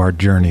continue our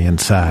journey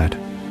inside?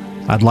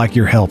 I'd like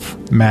your help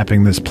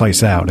mapping this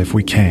place out if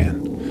we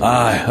can.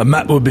 Aye, a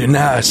map would be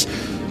nice.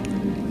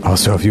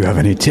 Also, if you have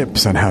any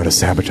tips on how to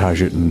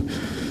sabotage it and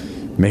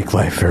make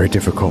life very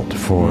difficult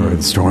for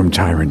the Storm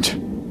Tyrant,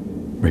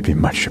 we'd be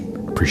much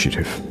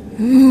appreciative.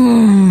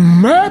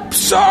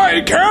 Maps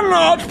I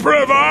cannot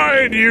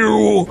provide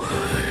you.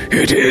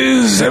 It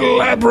is a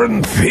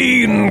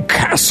labyrinthine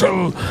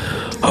castle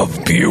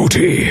of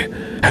beauty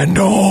and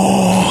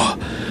awe.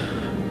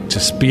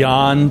 Just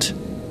beyond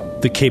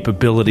the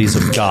capabilities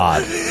of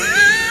God.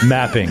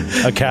 Mapping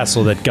a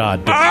castle that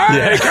God built.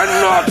 I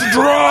cannot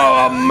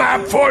draw a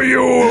map for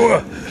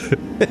you.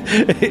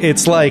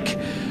 It's like,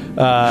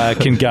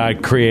 can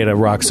God create a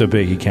rock so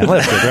big he can't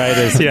lift it,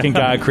 right? Can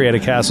God create a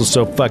castle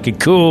so fucking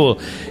cool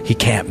he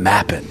can't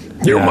map it?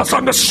 You must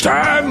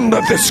understand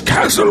that this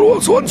castle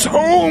was once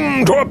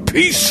home to a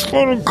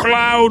peaceful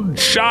cloud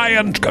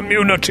giant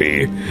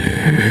community.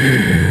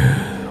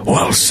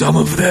 While some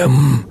of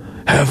them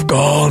have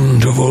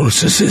gone to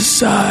Volstis'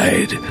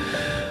 side,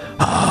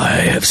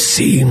 I have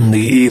seen the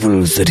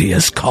evils that he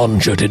has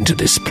conjured into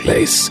this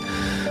place.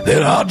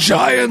 There are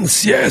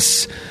giants,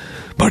 yes,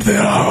 but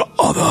there are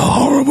other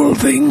horrible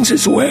things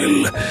as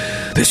well.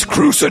 This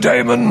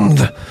crucidaemon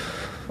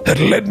that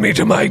led me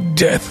to my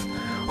death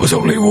was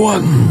only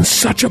one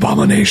such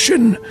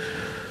abomination.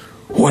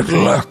 What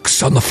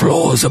lurks on the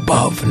floors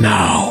above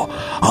now,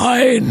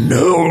 I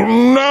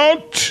know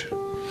not.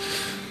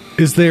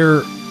 Is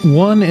there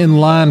one in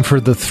line for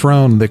the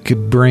throne that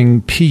could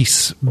bring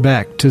peace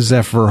back to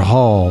Zephyr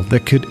Hall,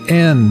 that could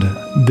end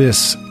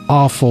this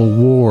awful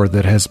war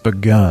that has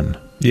begun?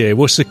 Yeah,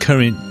 what's the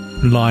current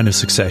line of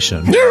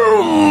succession?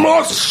 You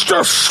must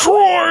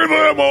destroy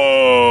them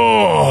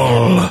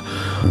all!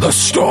 The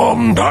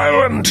Storm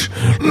Tyrant,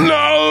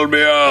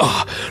 Nalbia,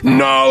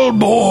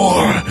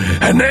 Nalbor,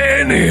 and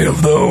any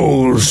of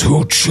those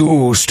who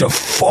choose to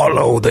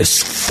follow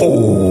this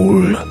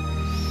fool.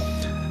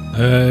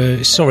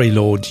 Sorry,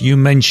 Lord, you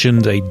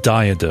mentioned a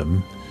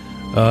diadem.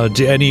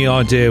 Any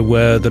idea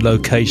where the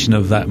location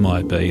of that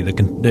might be?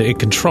 It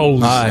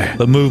controls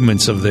the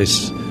movements of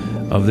this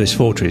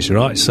fortress,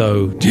 right?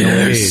 So,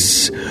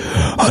 yes,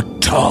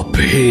 atop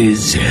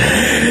his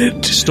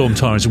head. Storm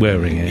Tyrant's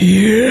wearing it.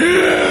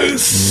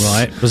 Yes.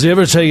 Right. Does he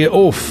ever take it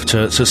off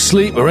to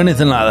sleep or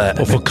anything like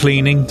that? Or for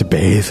cleaning? To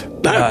bathe?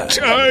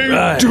 That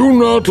I do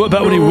not What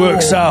about know. when he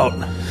works out?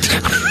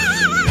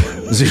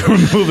 Does he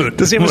remove it?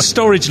 Does he have a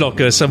storage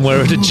locker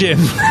somewhere at a gym?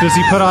 Does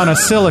he put on a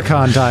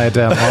silicone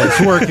diadem while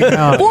he's working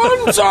out?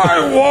 Once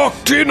I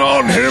walked in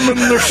on him in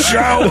the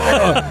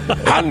shower,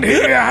 and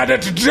he had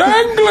it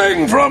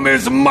dangling from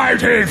his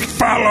mighty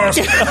phallus.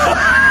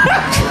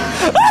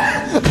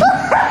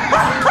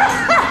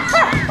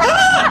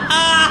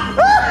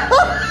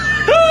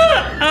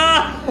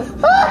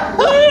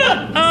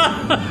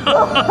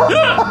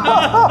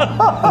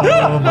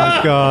 Oh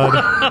my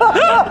god.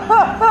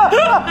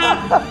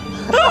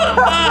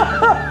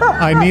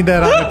 I need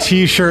that on a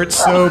t-shirt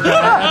so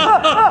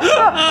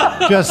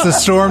bad. Just the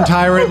Storm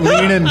Tyrant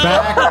leaning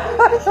back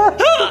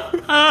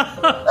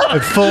at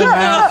full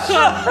mast,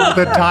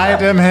 the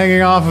diadem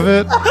hanging off of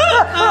it.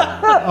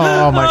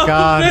 Oh my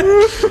god.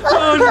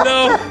 Oh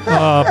no.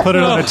 Put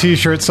it on a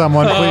t-shirt,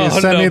 someone,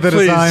 please. Send me the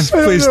design.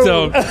 Please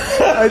don't.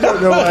 I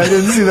don't know why I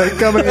didn't see that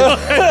coming.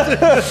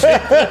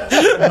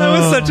 That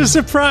was such a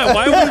surprise.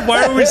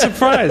 Why were we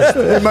surprised?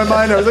 In my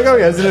mind, I was like, oh,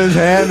 he has it in his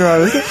hand. Or I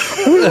was like,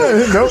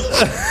 nope.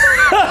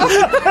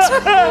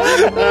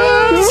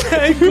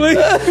 Exactly.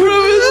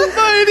 From his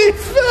mighty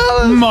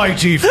phallus.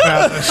 Mighty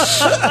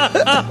phallus. I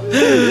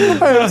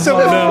have so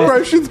many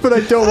impressions, but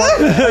I don't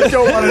want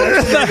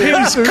it. That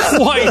is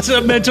quite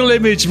a mental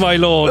image, my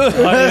lord.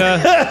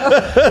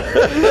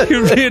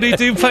 You really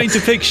do paint a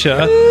picture.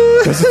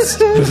 Does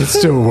it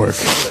still work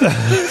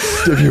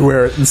if you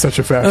wear it in such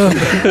a fashion?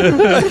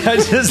 I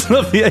just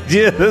love the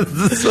idea that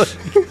this, like,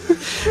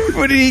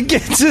 when he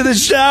gets to the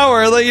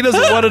shower, like he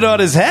doesn't want it on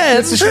his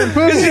head because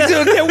he's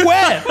gonna get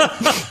wet.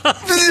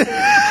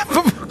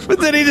 But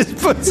then he just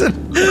puts it.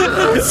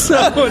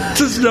 So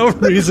there's no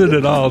reason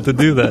at all to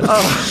do that.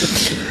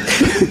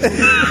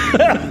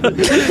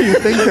 You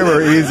think there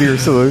were easier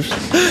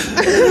solutions?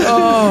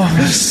 Oh,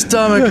 my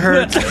stomach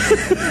hurts.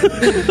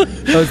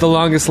 That was the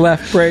longest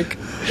left break.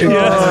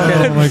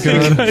 Yeah, Oh my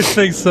god. I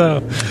think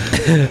so.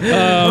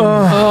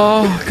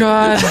 Oh,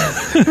 God.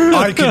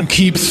 I can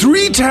keep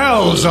 3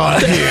 towels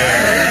on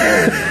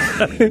here.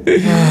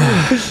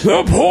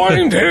 The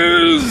point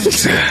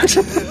is,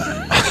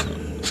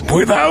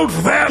 without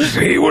that,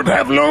 he would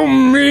have no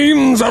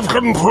means of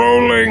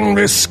controlling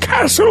this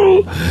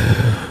castle.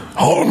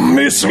 On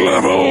this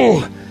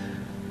level,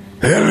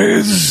 there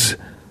is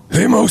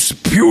the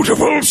most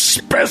beautiful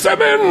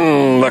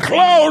specimen the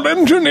Cloud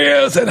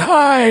Engineers and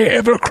I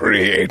ever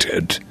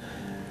created.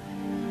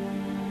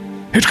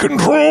 It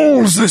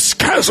controls this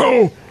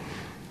castle,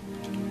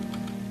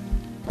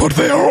 but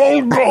they are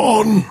all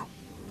gone.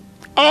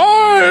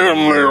 I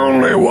am the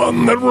only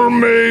one that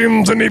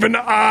remains, and even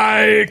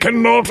I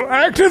cannot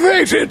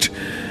activate it.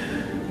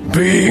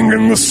 Being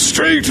in the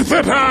state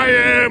that I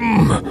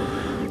am,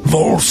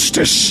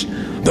 Volstis,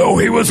 though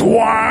he was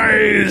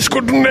wise,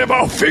 could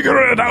never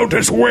figure it out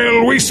as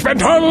well. We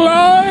spent our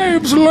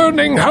lives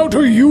learning how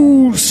to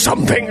use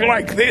something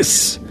like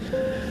this.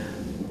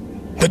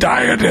 The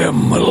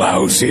diadem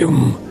allows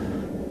him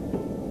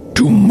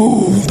to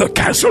move the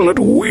castle at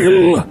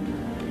will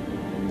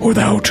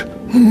without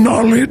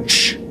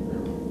knowledge.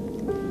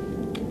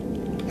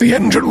 The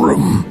engine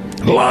room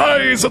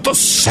lies at the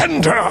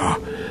center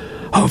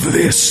of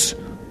this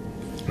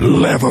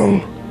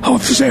level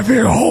of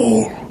Zephyr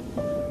Hall.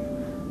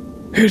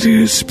 It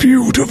is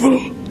beautiful,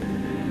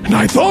 and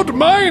I thought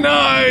mine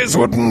eyes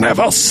would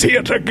never see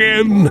it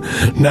again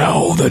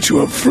now that you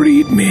have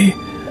freed me.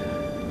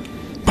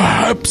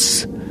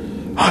 Perhaps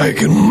I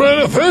can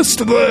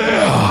manifest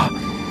there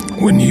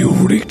when you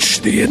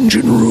reach the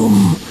engine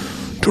room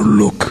to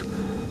look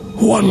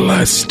one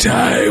last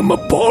time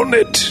upon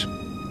it.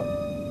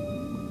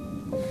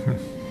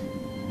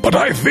 But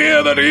I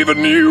fear that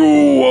even you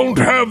won't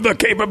have the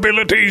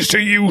capabilities to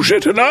use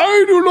it, and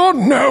I do not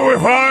know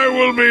if I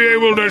will be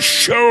able to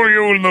show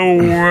you the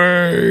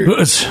way.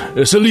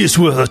 It's at least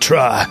worth a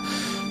try.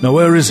 Now,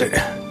 where is it?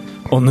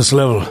 On this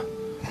level?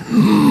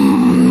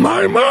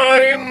 My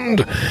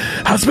mind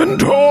has been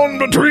torn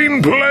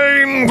between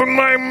planes and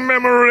my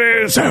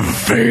memories have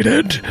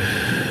faded.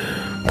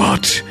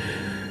 But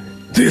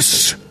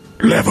this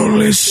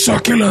level is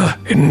circular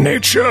in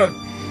nature.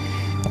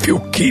 If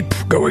you keep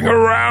going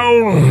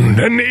around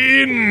and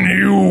in,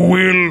 you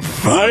will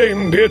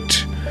find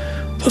it.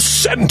 The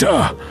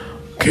center.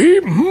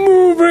 Keep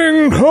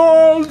moving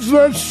towards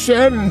the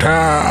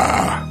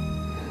center.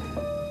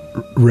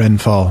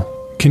 Renfall,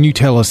 can you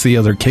tell us the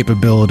other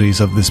capabilities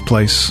of this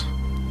place?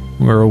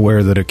 We're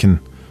aware that it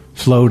can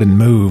float and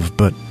move,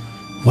 but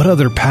what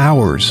other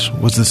powers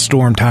was the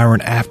Storm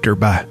Tyrant after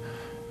by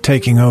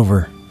taking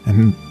over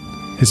and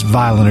his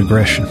violent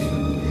aggression?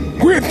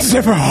 With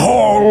Zephyr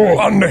Hall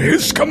under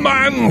his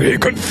command, he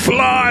could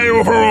fly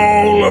over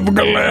all of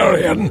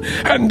Galarian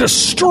and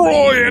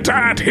destroy it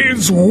at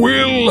his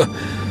will.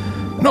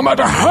 No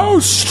matter how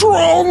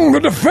strong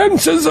the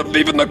defenses of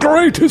even the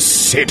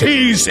greatest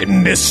cities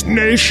in this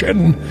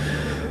nation,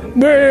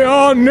 they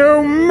are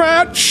no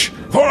match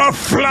for a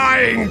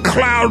flying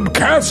cloud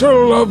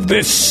castle of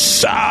this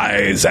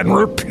size and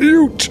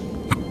repute.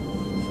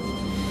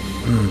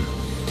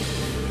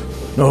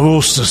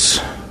 Novostus.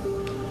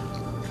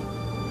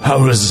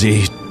 How does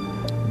he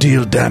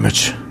deal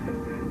damage?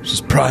 It's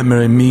his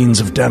primary means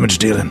of damage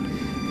dealing.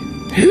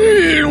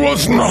 He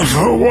was not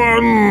the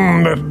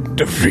one that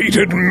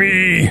defeated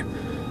me.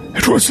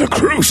 It was the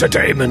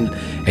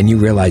Crucidaemon. And you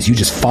realize you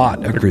just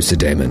fought a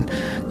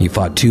Crucidaemon. You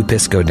fought 2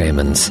 Pisco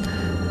Daemons,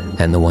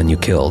 and the one you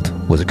killed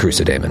was a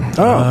Crucidaemon.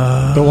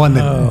 The one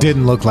that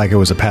didn't look like it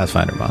was a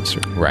Pathfinder monster.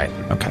 Right.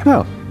 Okay.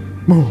 Oh,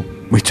 well,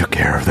 we took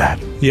care of that.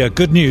 Yeah,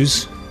 good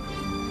news.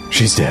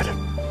 She's dead.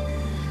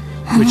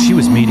 But she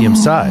was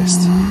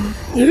medium-sized.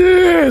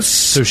 Yes.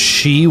 So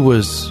she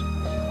was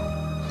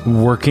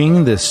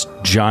working this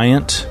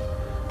giant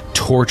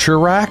torture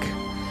rack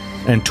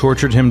and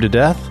tortured him to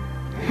death?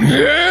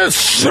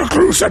 Yes, the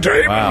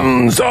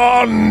Crucidaemons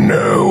are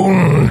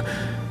known.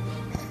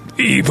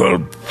 Evil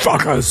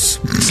fuckers.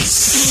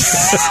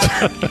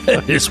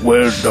 It's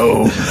well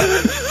known.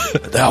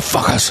 They are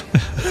fuckers.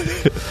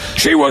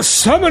 She was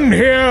summoned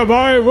here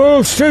by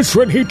Wolsters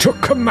when he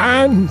took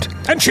command,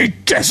 and she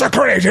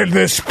desecrated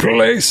this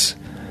place,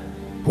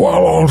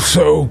 while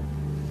also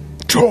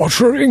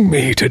torturing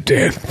me to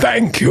death.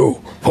 Thank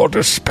you for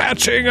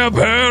dispatching of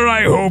her.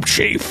 I hope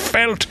she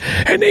felt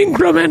an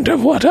increment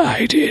of what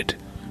I did.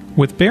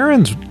 With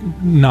Baron's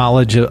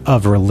knowledge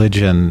of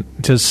religion,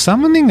 does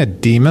summoning a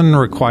demon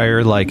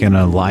require like an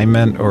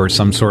alignment or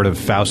some sort of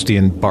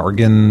Faustian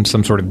bargain,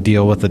 some sort of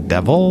deal with the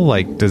devil?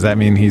 Like, does that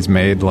mean he's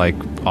made like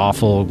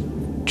awful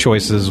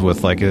choices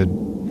with like a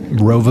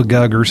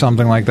Rovagug or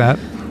something like that?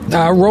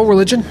 Roll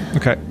religion.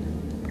 Okay.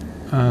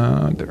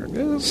 There it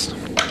is.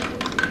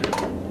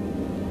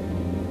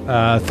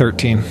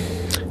 13.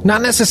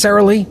 Not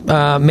necessarily.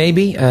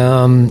 Maybe.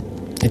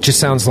 It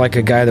just sounds like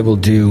a guy that will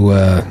do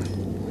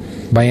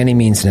by any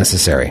means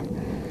necessary.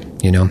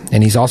 You know?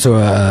 And he's also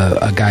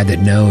a guy that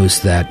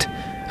knows that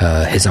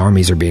his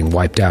armies are being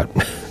wiped out.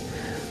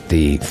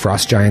 The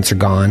frost giants are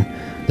gone.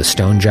 The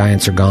stone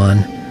giants are gone.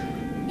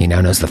 He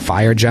now knows the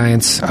fire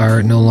giants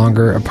are no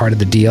longer a part of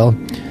the deal.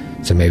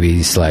 So maybe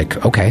he's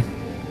like, okay,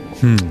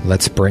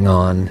 let's bring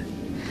on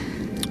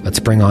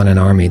an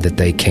army that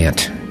they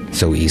can't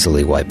so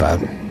easily wipe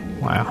out.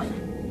 Wow.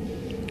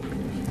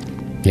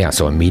 Yeah,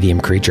 so a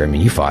medium creature. I mean,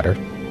 you fought her.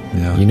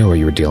 Yeah. You know what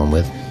you were dealing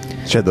with.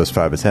 She had those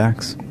 5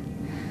 attacks.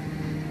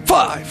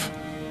 5!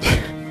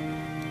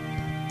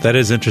 That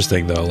is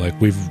interesting, though.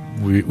 Like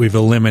we've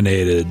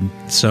eliminated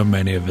so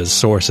many of his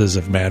sources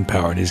of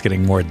manpower, and he's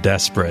getting more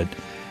desperate.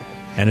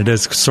 And it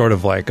is sort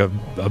of like a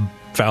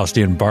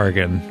Faustian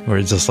bargain, where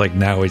it's just like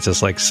now he's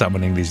just like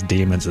summoning these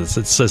demons.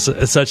 It's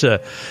such a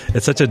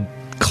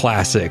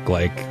classic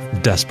like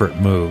desperate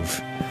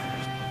move.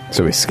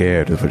 So he's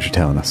scared of what you're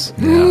telling us.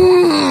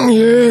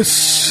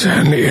 Yes,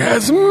 and he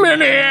has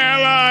many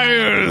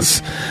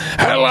allies.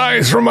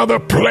 Allies from other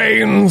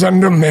planes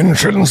and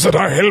dimensions that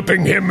are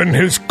helping him in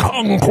his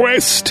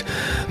conquest.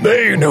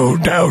 They no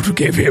doubt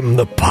give him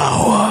the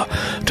power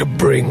to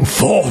bring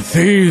forth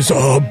these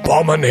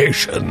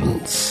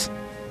abominations.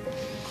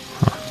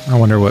 I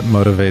wonder what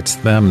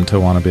motivates them to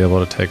want to be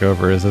able to take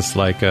over. Is this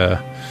like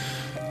a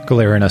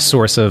Galarian a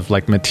source of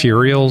like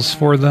materials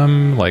for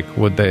them? Like,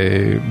 would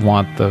they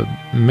want the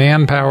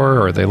manpower,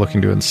 or are they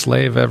looking to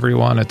enslave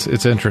everyone?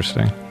 It's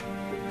interesting.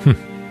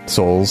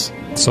 Souls.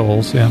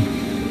 Souls, yeah.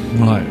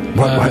 Right.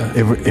 What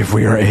if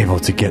we are able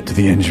to get to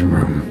the engine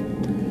room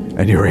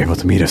and you're able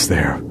to meet us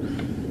there?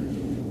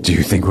 Do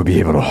you think we'll be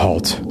able to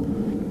halt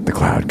the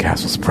Cloud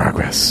Castle's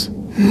progress?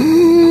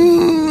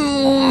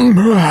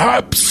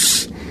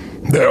 Perhaps,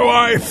 though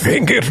I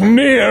think it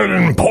near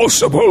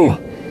impossible.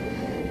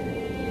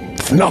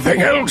 If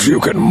nothing else,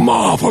 you can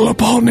marvel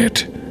upon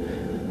it.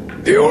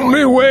 The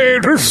only way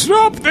to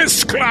stop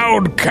this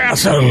Cloud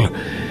Castle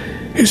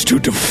is to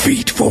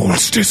defeat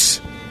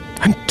Volstis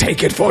and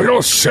take it for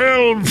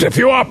yourselves. If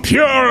you are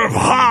pure of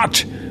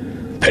heart,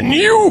 then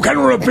you can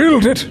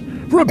rebuild it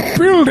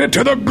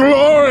to the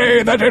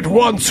glory that it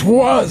once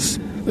was.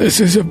 This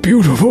is a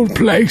beautiful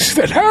place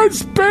that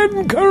has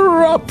been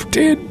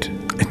corrupted.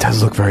 It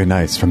does look very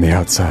nice from the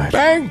outside.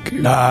 Thank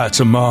you. It's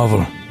a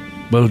marvel.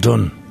 Well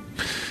done.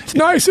 It's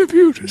nice of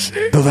you to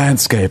say. The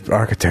landscape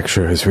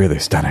architecture is really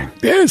stunning.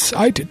 Yes,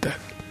 I did that.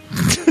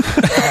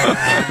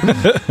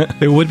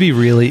 It would be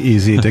really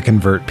easy to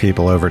convert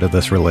people over to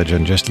this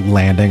religion, just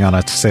landing on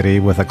a city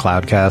with a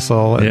cloud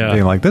castle and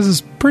being like, this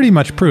is pretty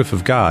much proof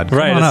of God. Come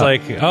Right, on it's up.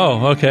 like,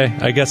 oh, okay.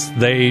 I guess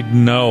they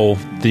know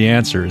the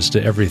answers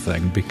to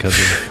everything because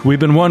of... We've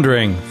been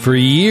wondering for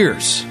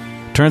years.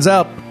 Turns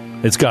out,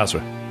 it's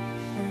Gosra.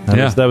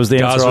 That was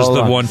the answer Gosra's all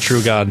the along. one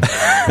true God.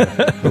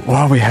 But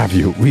while we have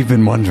you, we've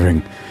been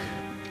wondering,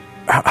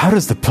 how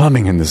does the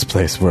plumbing in this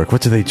place work?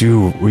 What do they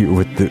do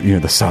with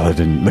the solid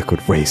and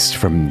liquid waste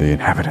from the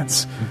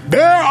inhabitants?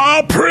 There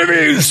are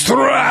privies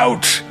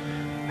throughout,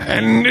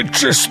 and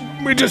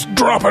we just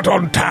drop it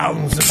on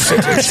towns and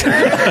cities.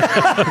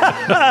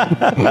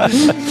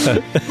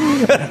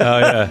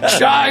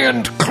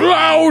 Giant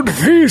cloud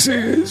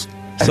feces.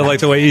 So like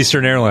the way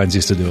Eastern Airlines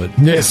used to do it.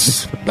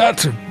 Yes,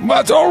 that's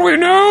all we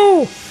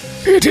know.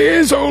 It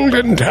is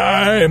olden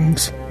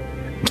times.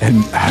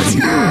 And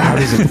how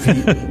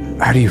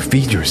do you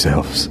feed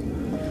yourselves?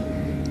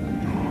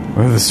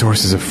 What are the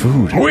sources of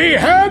food? We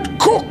had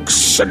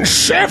cooks and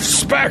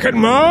chefs back in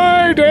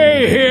my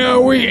day here.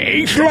 We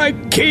ate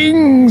like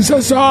kings,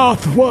 as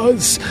Arth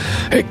was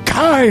a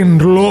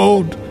kind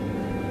lord.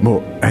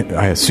 Well,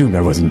 I assumed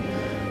I wasn't.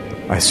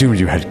 I assumed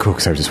you had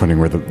cooks. I was just wondering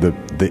where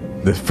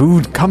the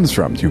food comes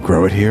from. Do you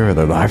grow it here, or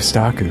the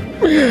livestock?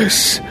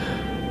 Yes,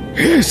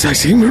 I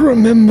seem to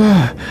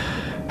remember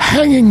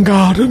hanging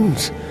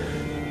gardens.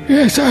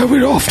 Yes, I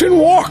would often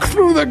walk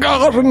through the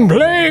garden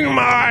playing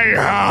my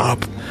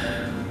harp.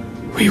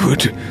 We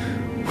would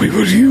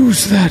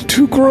use that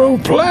to grow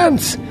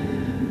plants.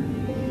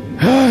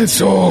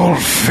 It's all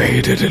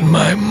faded in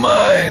my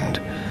mind.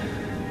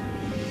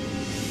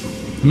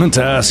 I meant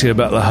to ask you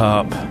about the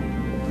harp.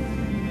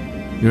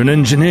 You're an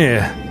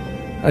engineer.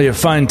 How do you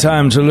find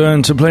time to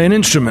learn to play an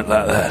instrument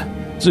like that?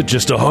 Is it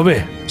just a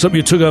hobby? Something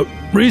you took up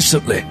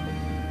recently?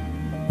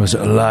 Or is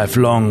it a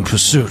lifelong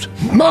pursuit?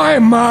 My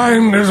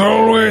mind has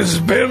always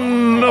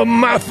been a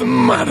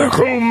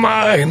mathematical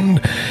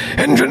mind.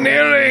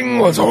 Engineering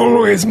was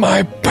always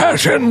my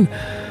passion.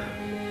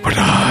 But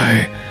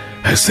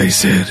as they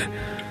said,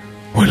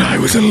 when I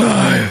was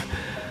alive,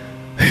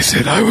 they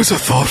said I was a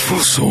thoughtful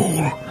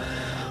soul.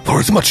 For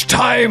as much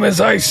time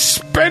as I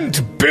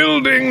spent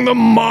building the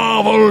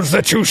marvels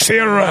that you see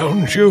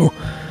around you,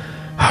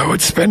 I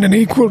would spend an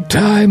equal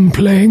time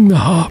playing the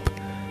harp.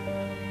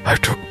 I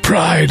took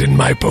pride in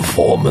my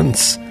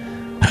performance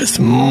as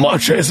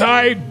much as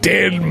I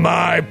did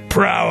my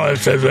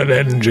prowess as an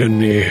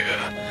engineer.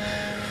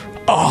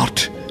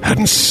 Art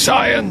and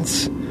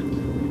science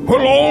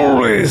will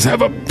always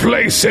have a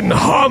place in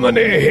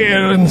harmony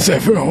here in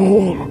Zephyr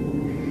Hall.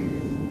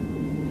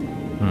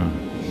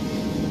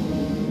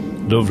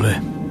 Lovely.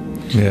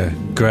 Yeah,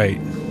 great.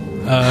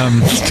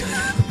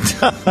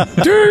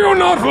 Do you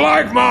not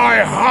like my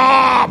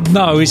harp?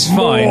 No, it's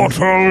fine.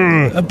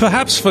 Mortal?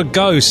 Perhaps for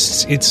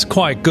ghosts, it's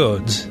quite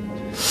good.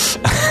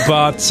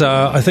 But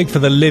I think for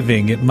the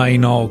living, it may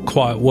not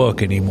quite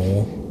work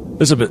anymore.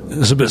 It's a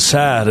bit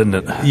sad, isn't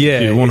it? Yeah,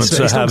 you wanted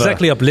it's not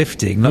exactly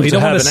uplifting. You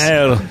don't have want an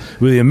ale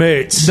with your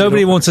mates.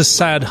 Nobody wants a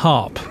sad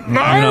harp.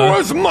 I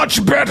was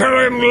much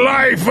better in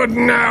life, but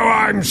now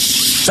I'm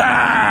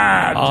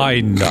sad. I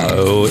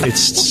know.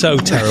 It's so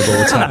terrible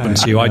what's happened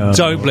to you. I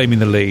don't blame you in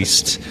the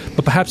least.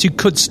 But perhaps you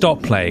could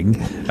stop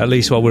playing, at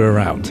least while we're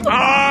around.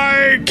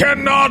 I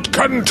cannot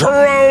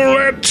control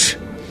it.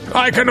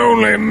 I can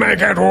only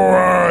make it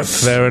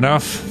worse. Fair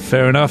enough.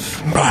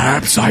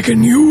 Perhaps I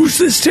can use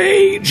the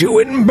stage you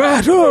in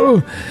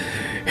battle.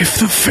 If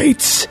the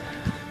fates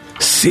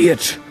see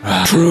it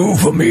true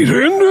for me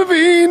to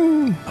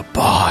intervene. A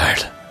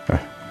bard.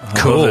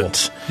 Cool.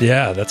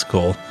 Yeah, that's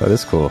cool. That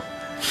is cool.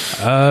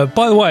 By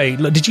the way,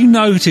 did you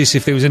notice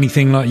if there was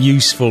anything like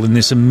useful in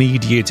this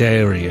immediate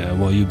area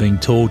while you're being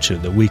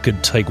tortured that we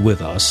could take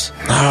with us?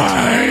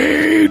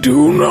 I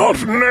do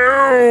not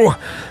know.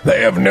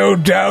 They have no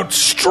doubt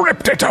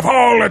stripped it of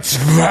all its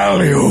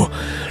value.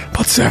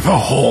 But Zephyr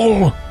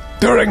Hall,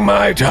 during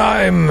my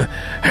time,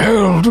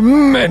 held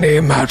many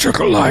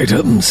magical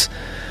items.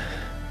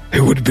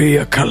 It would be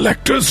a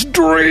collector's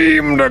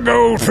dream to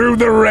go through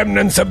the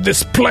remnants of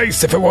this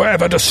place if it were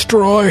ever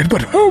destroyed,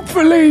 but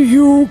hopefully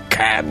you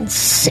can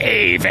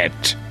save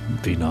it.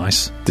 Be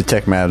nice.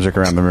 Detect magic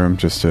around the room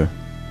just to...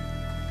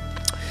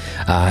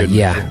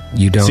 Yeah,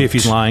 you don't... See if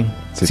he's lying.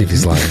 See if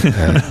he's lying.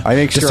 I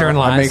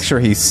make sure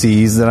he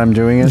sees that I'm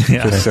doing it.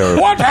 Yeah. Just so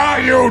What are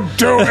you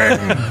doing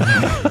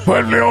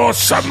with your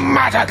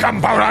somatic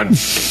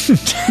components?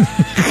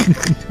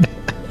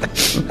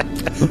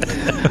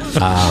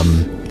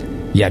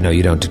 Yeah, no,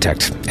 you don't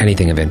detect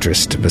anything of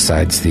interest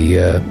besides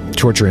the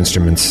torture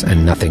instruments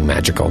and nothing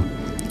magical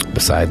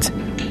besides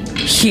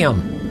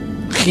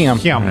him.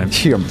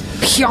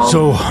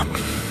 So,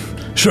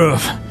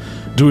 Sheriff,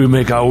 do we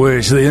make our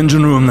way to the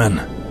engine room then?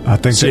 I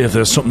think See if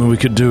there's something we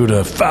could do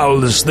to foul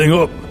this thing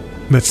up.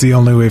 that's the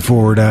only way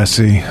forward, I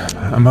see.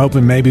 I'm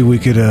hoping maybe we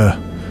could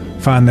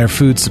find their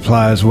food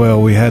supply as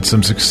well. We had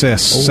some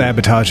success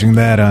sabotaging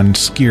that on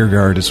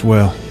Skiergard as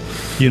well.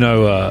 You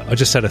know, I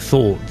just had a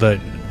thought that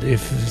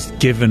if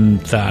given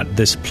that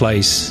this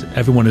place,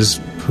 everyone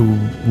who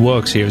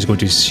works here is going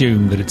to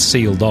assume that it's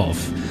sealed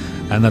off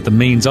and that the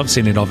means of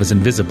sealing it off is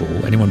invisible,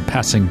 anyone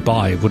passing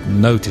by wouldn't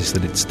notice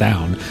that it's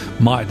down.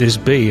 Might this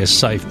be a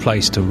safe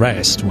place to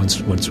rest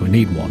once we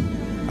need one?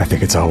 I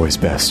think it's always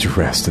best to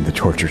rest in the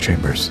torture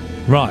chambers.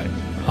 Right.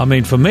 I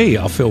mean, for me,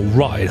 I feel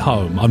right at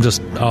home. I'm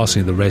just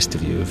asking the rest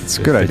of you if it's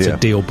a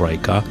deal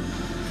breaker.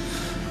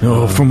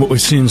 From what we've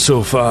seen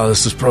so far,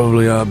 this is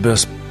probably our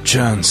best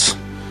chance.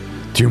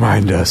 Do you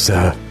mind us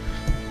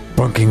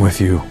bunking with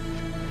you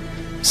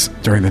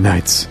during the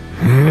nights?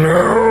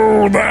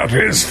 No, that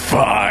is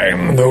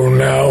fine, though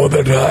now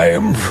that I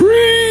am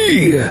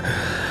free,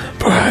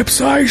 perhaps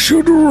I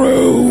should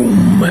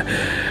roam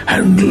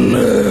and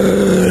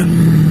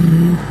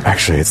learn.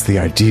 Actually, it's the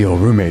ideal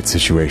roommate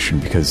situation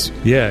because...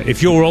 Yeah,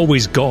 if you're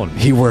always gone.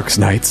 He works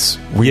nights,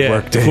 we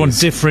work days. If we're on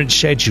different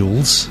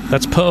schedules,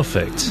 that's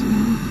perfect.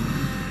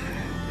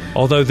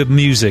 Although the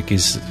music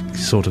is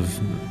sort of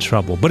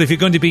trouble. But if you're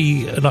going to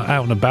be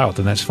out and about,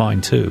 then that's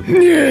fine too.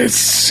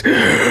 Yes,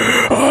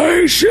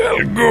 I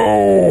shall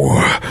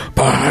go.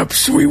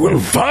 Perhaps we will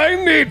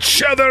find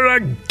each other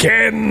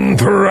again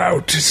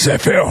throughout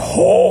Zephyr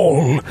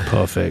Hall.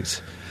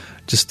 Perfect.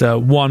 Just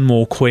one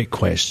more quick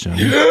question.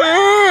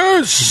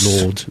 Yes!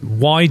 Lord,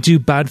 why do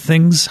bad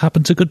things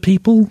happen to good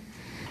people?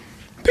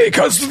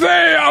 Because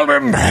they are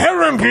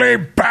inherently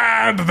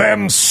bad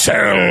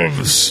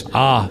themselves.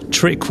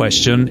 Trick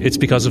question. It's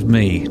because of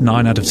me.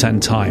 9 out of 10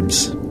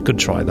 times. Good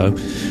try, though.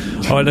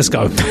 All right, let's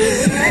go.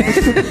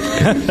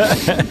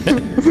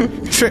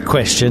 Trick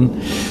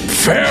question.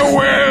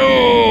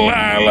 Farewell,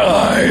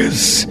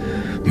 allies.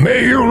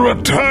 May you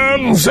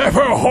return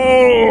Zephyr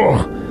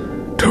Hall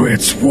to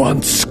its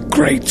once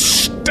great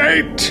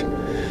state.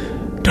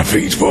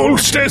 Defeat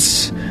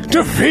Volstis,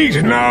 defeat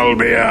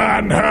Nalbia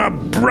and her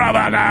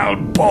brother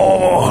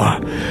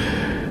Nalbor,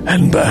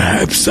 and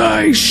perhaps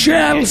I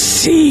shall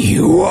see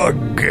you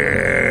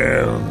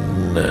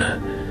again.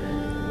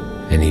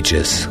 And he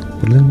just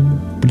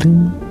bloom,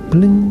 bloom,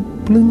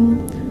 bloom,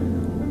 bloom,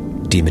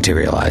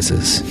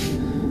 dematerializes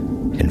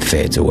and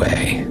fades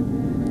away.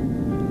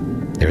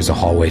 There's a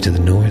hallway to the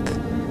north,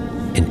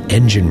 an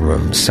engine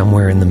room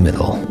somewhere in the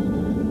middle,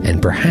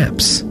 and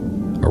perhaps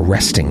a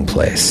resting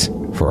place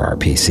for our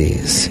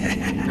PCs.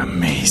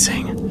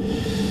 Amazing.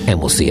 And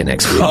we'll see you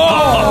next week.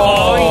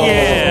 Oh,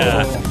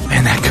 yeah.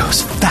 And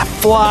that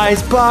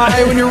flies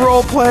by when you're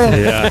role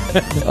playing. Yeah.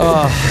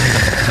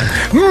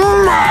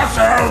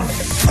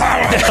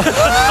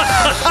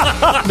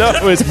 No,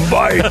 it was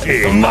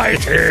mighty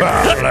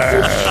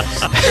valor.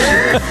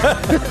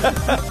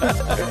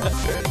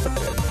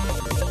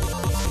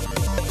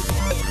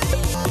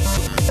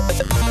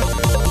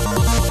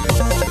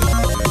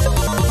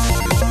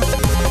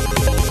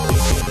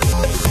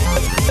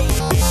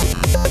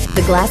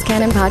 The Glass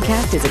Cannon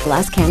Podcast is a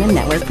Glass Cannon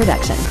Network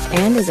production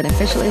and is an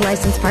officially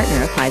licensed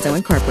partner of Paizo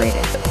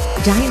Incorporated.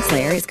 Giant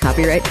Slayer is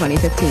copyright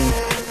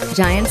 2015.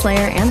 Giant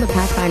Slayer and the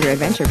Pathfinder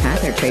Adventure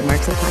Path are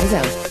trademarks of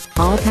Paizo.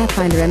 All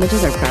Pathfinder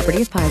images are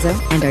property of Paizo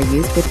and are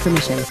used with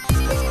permission.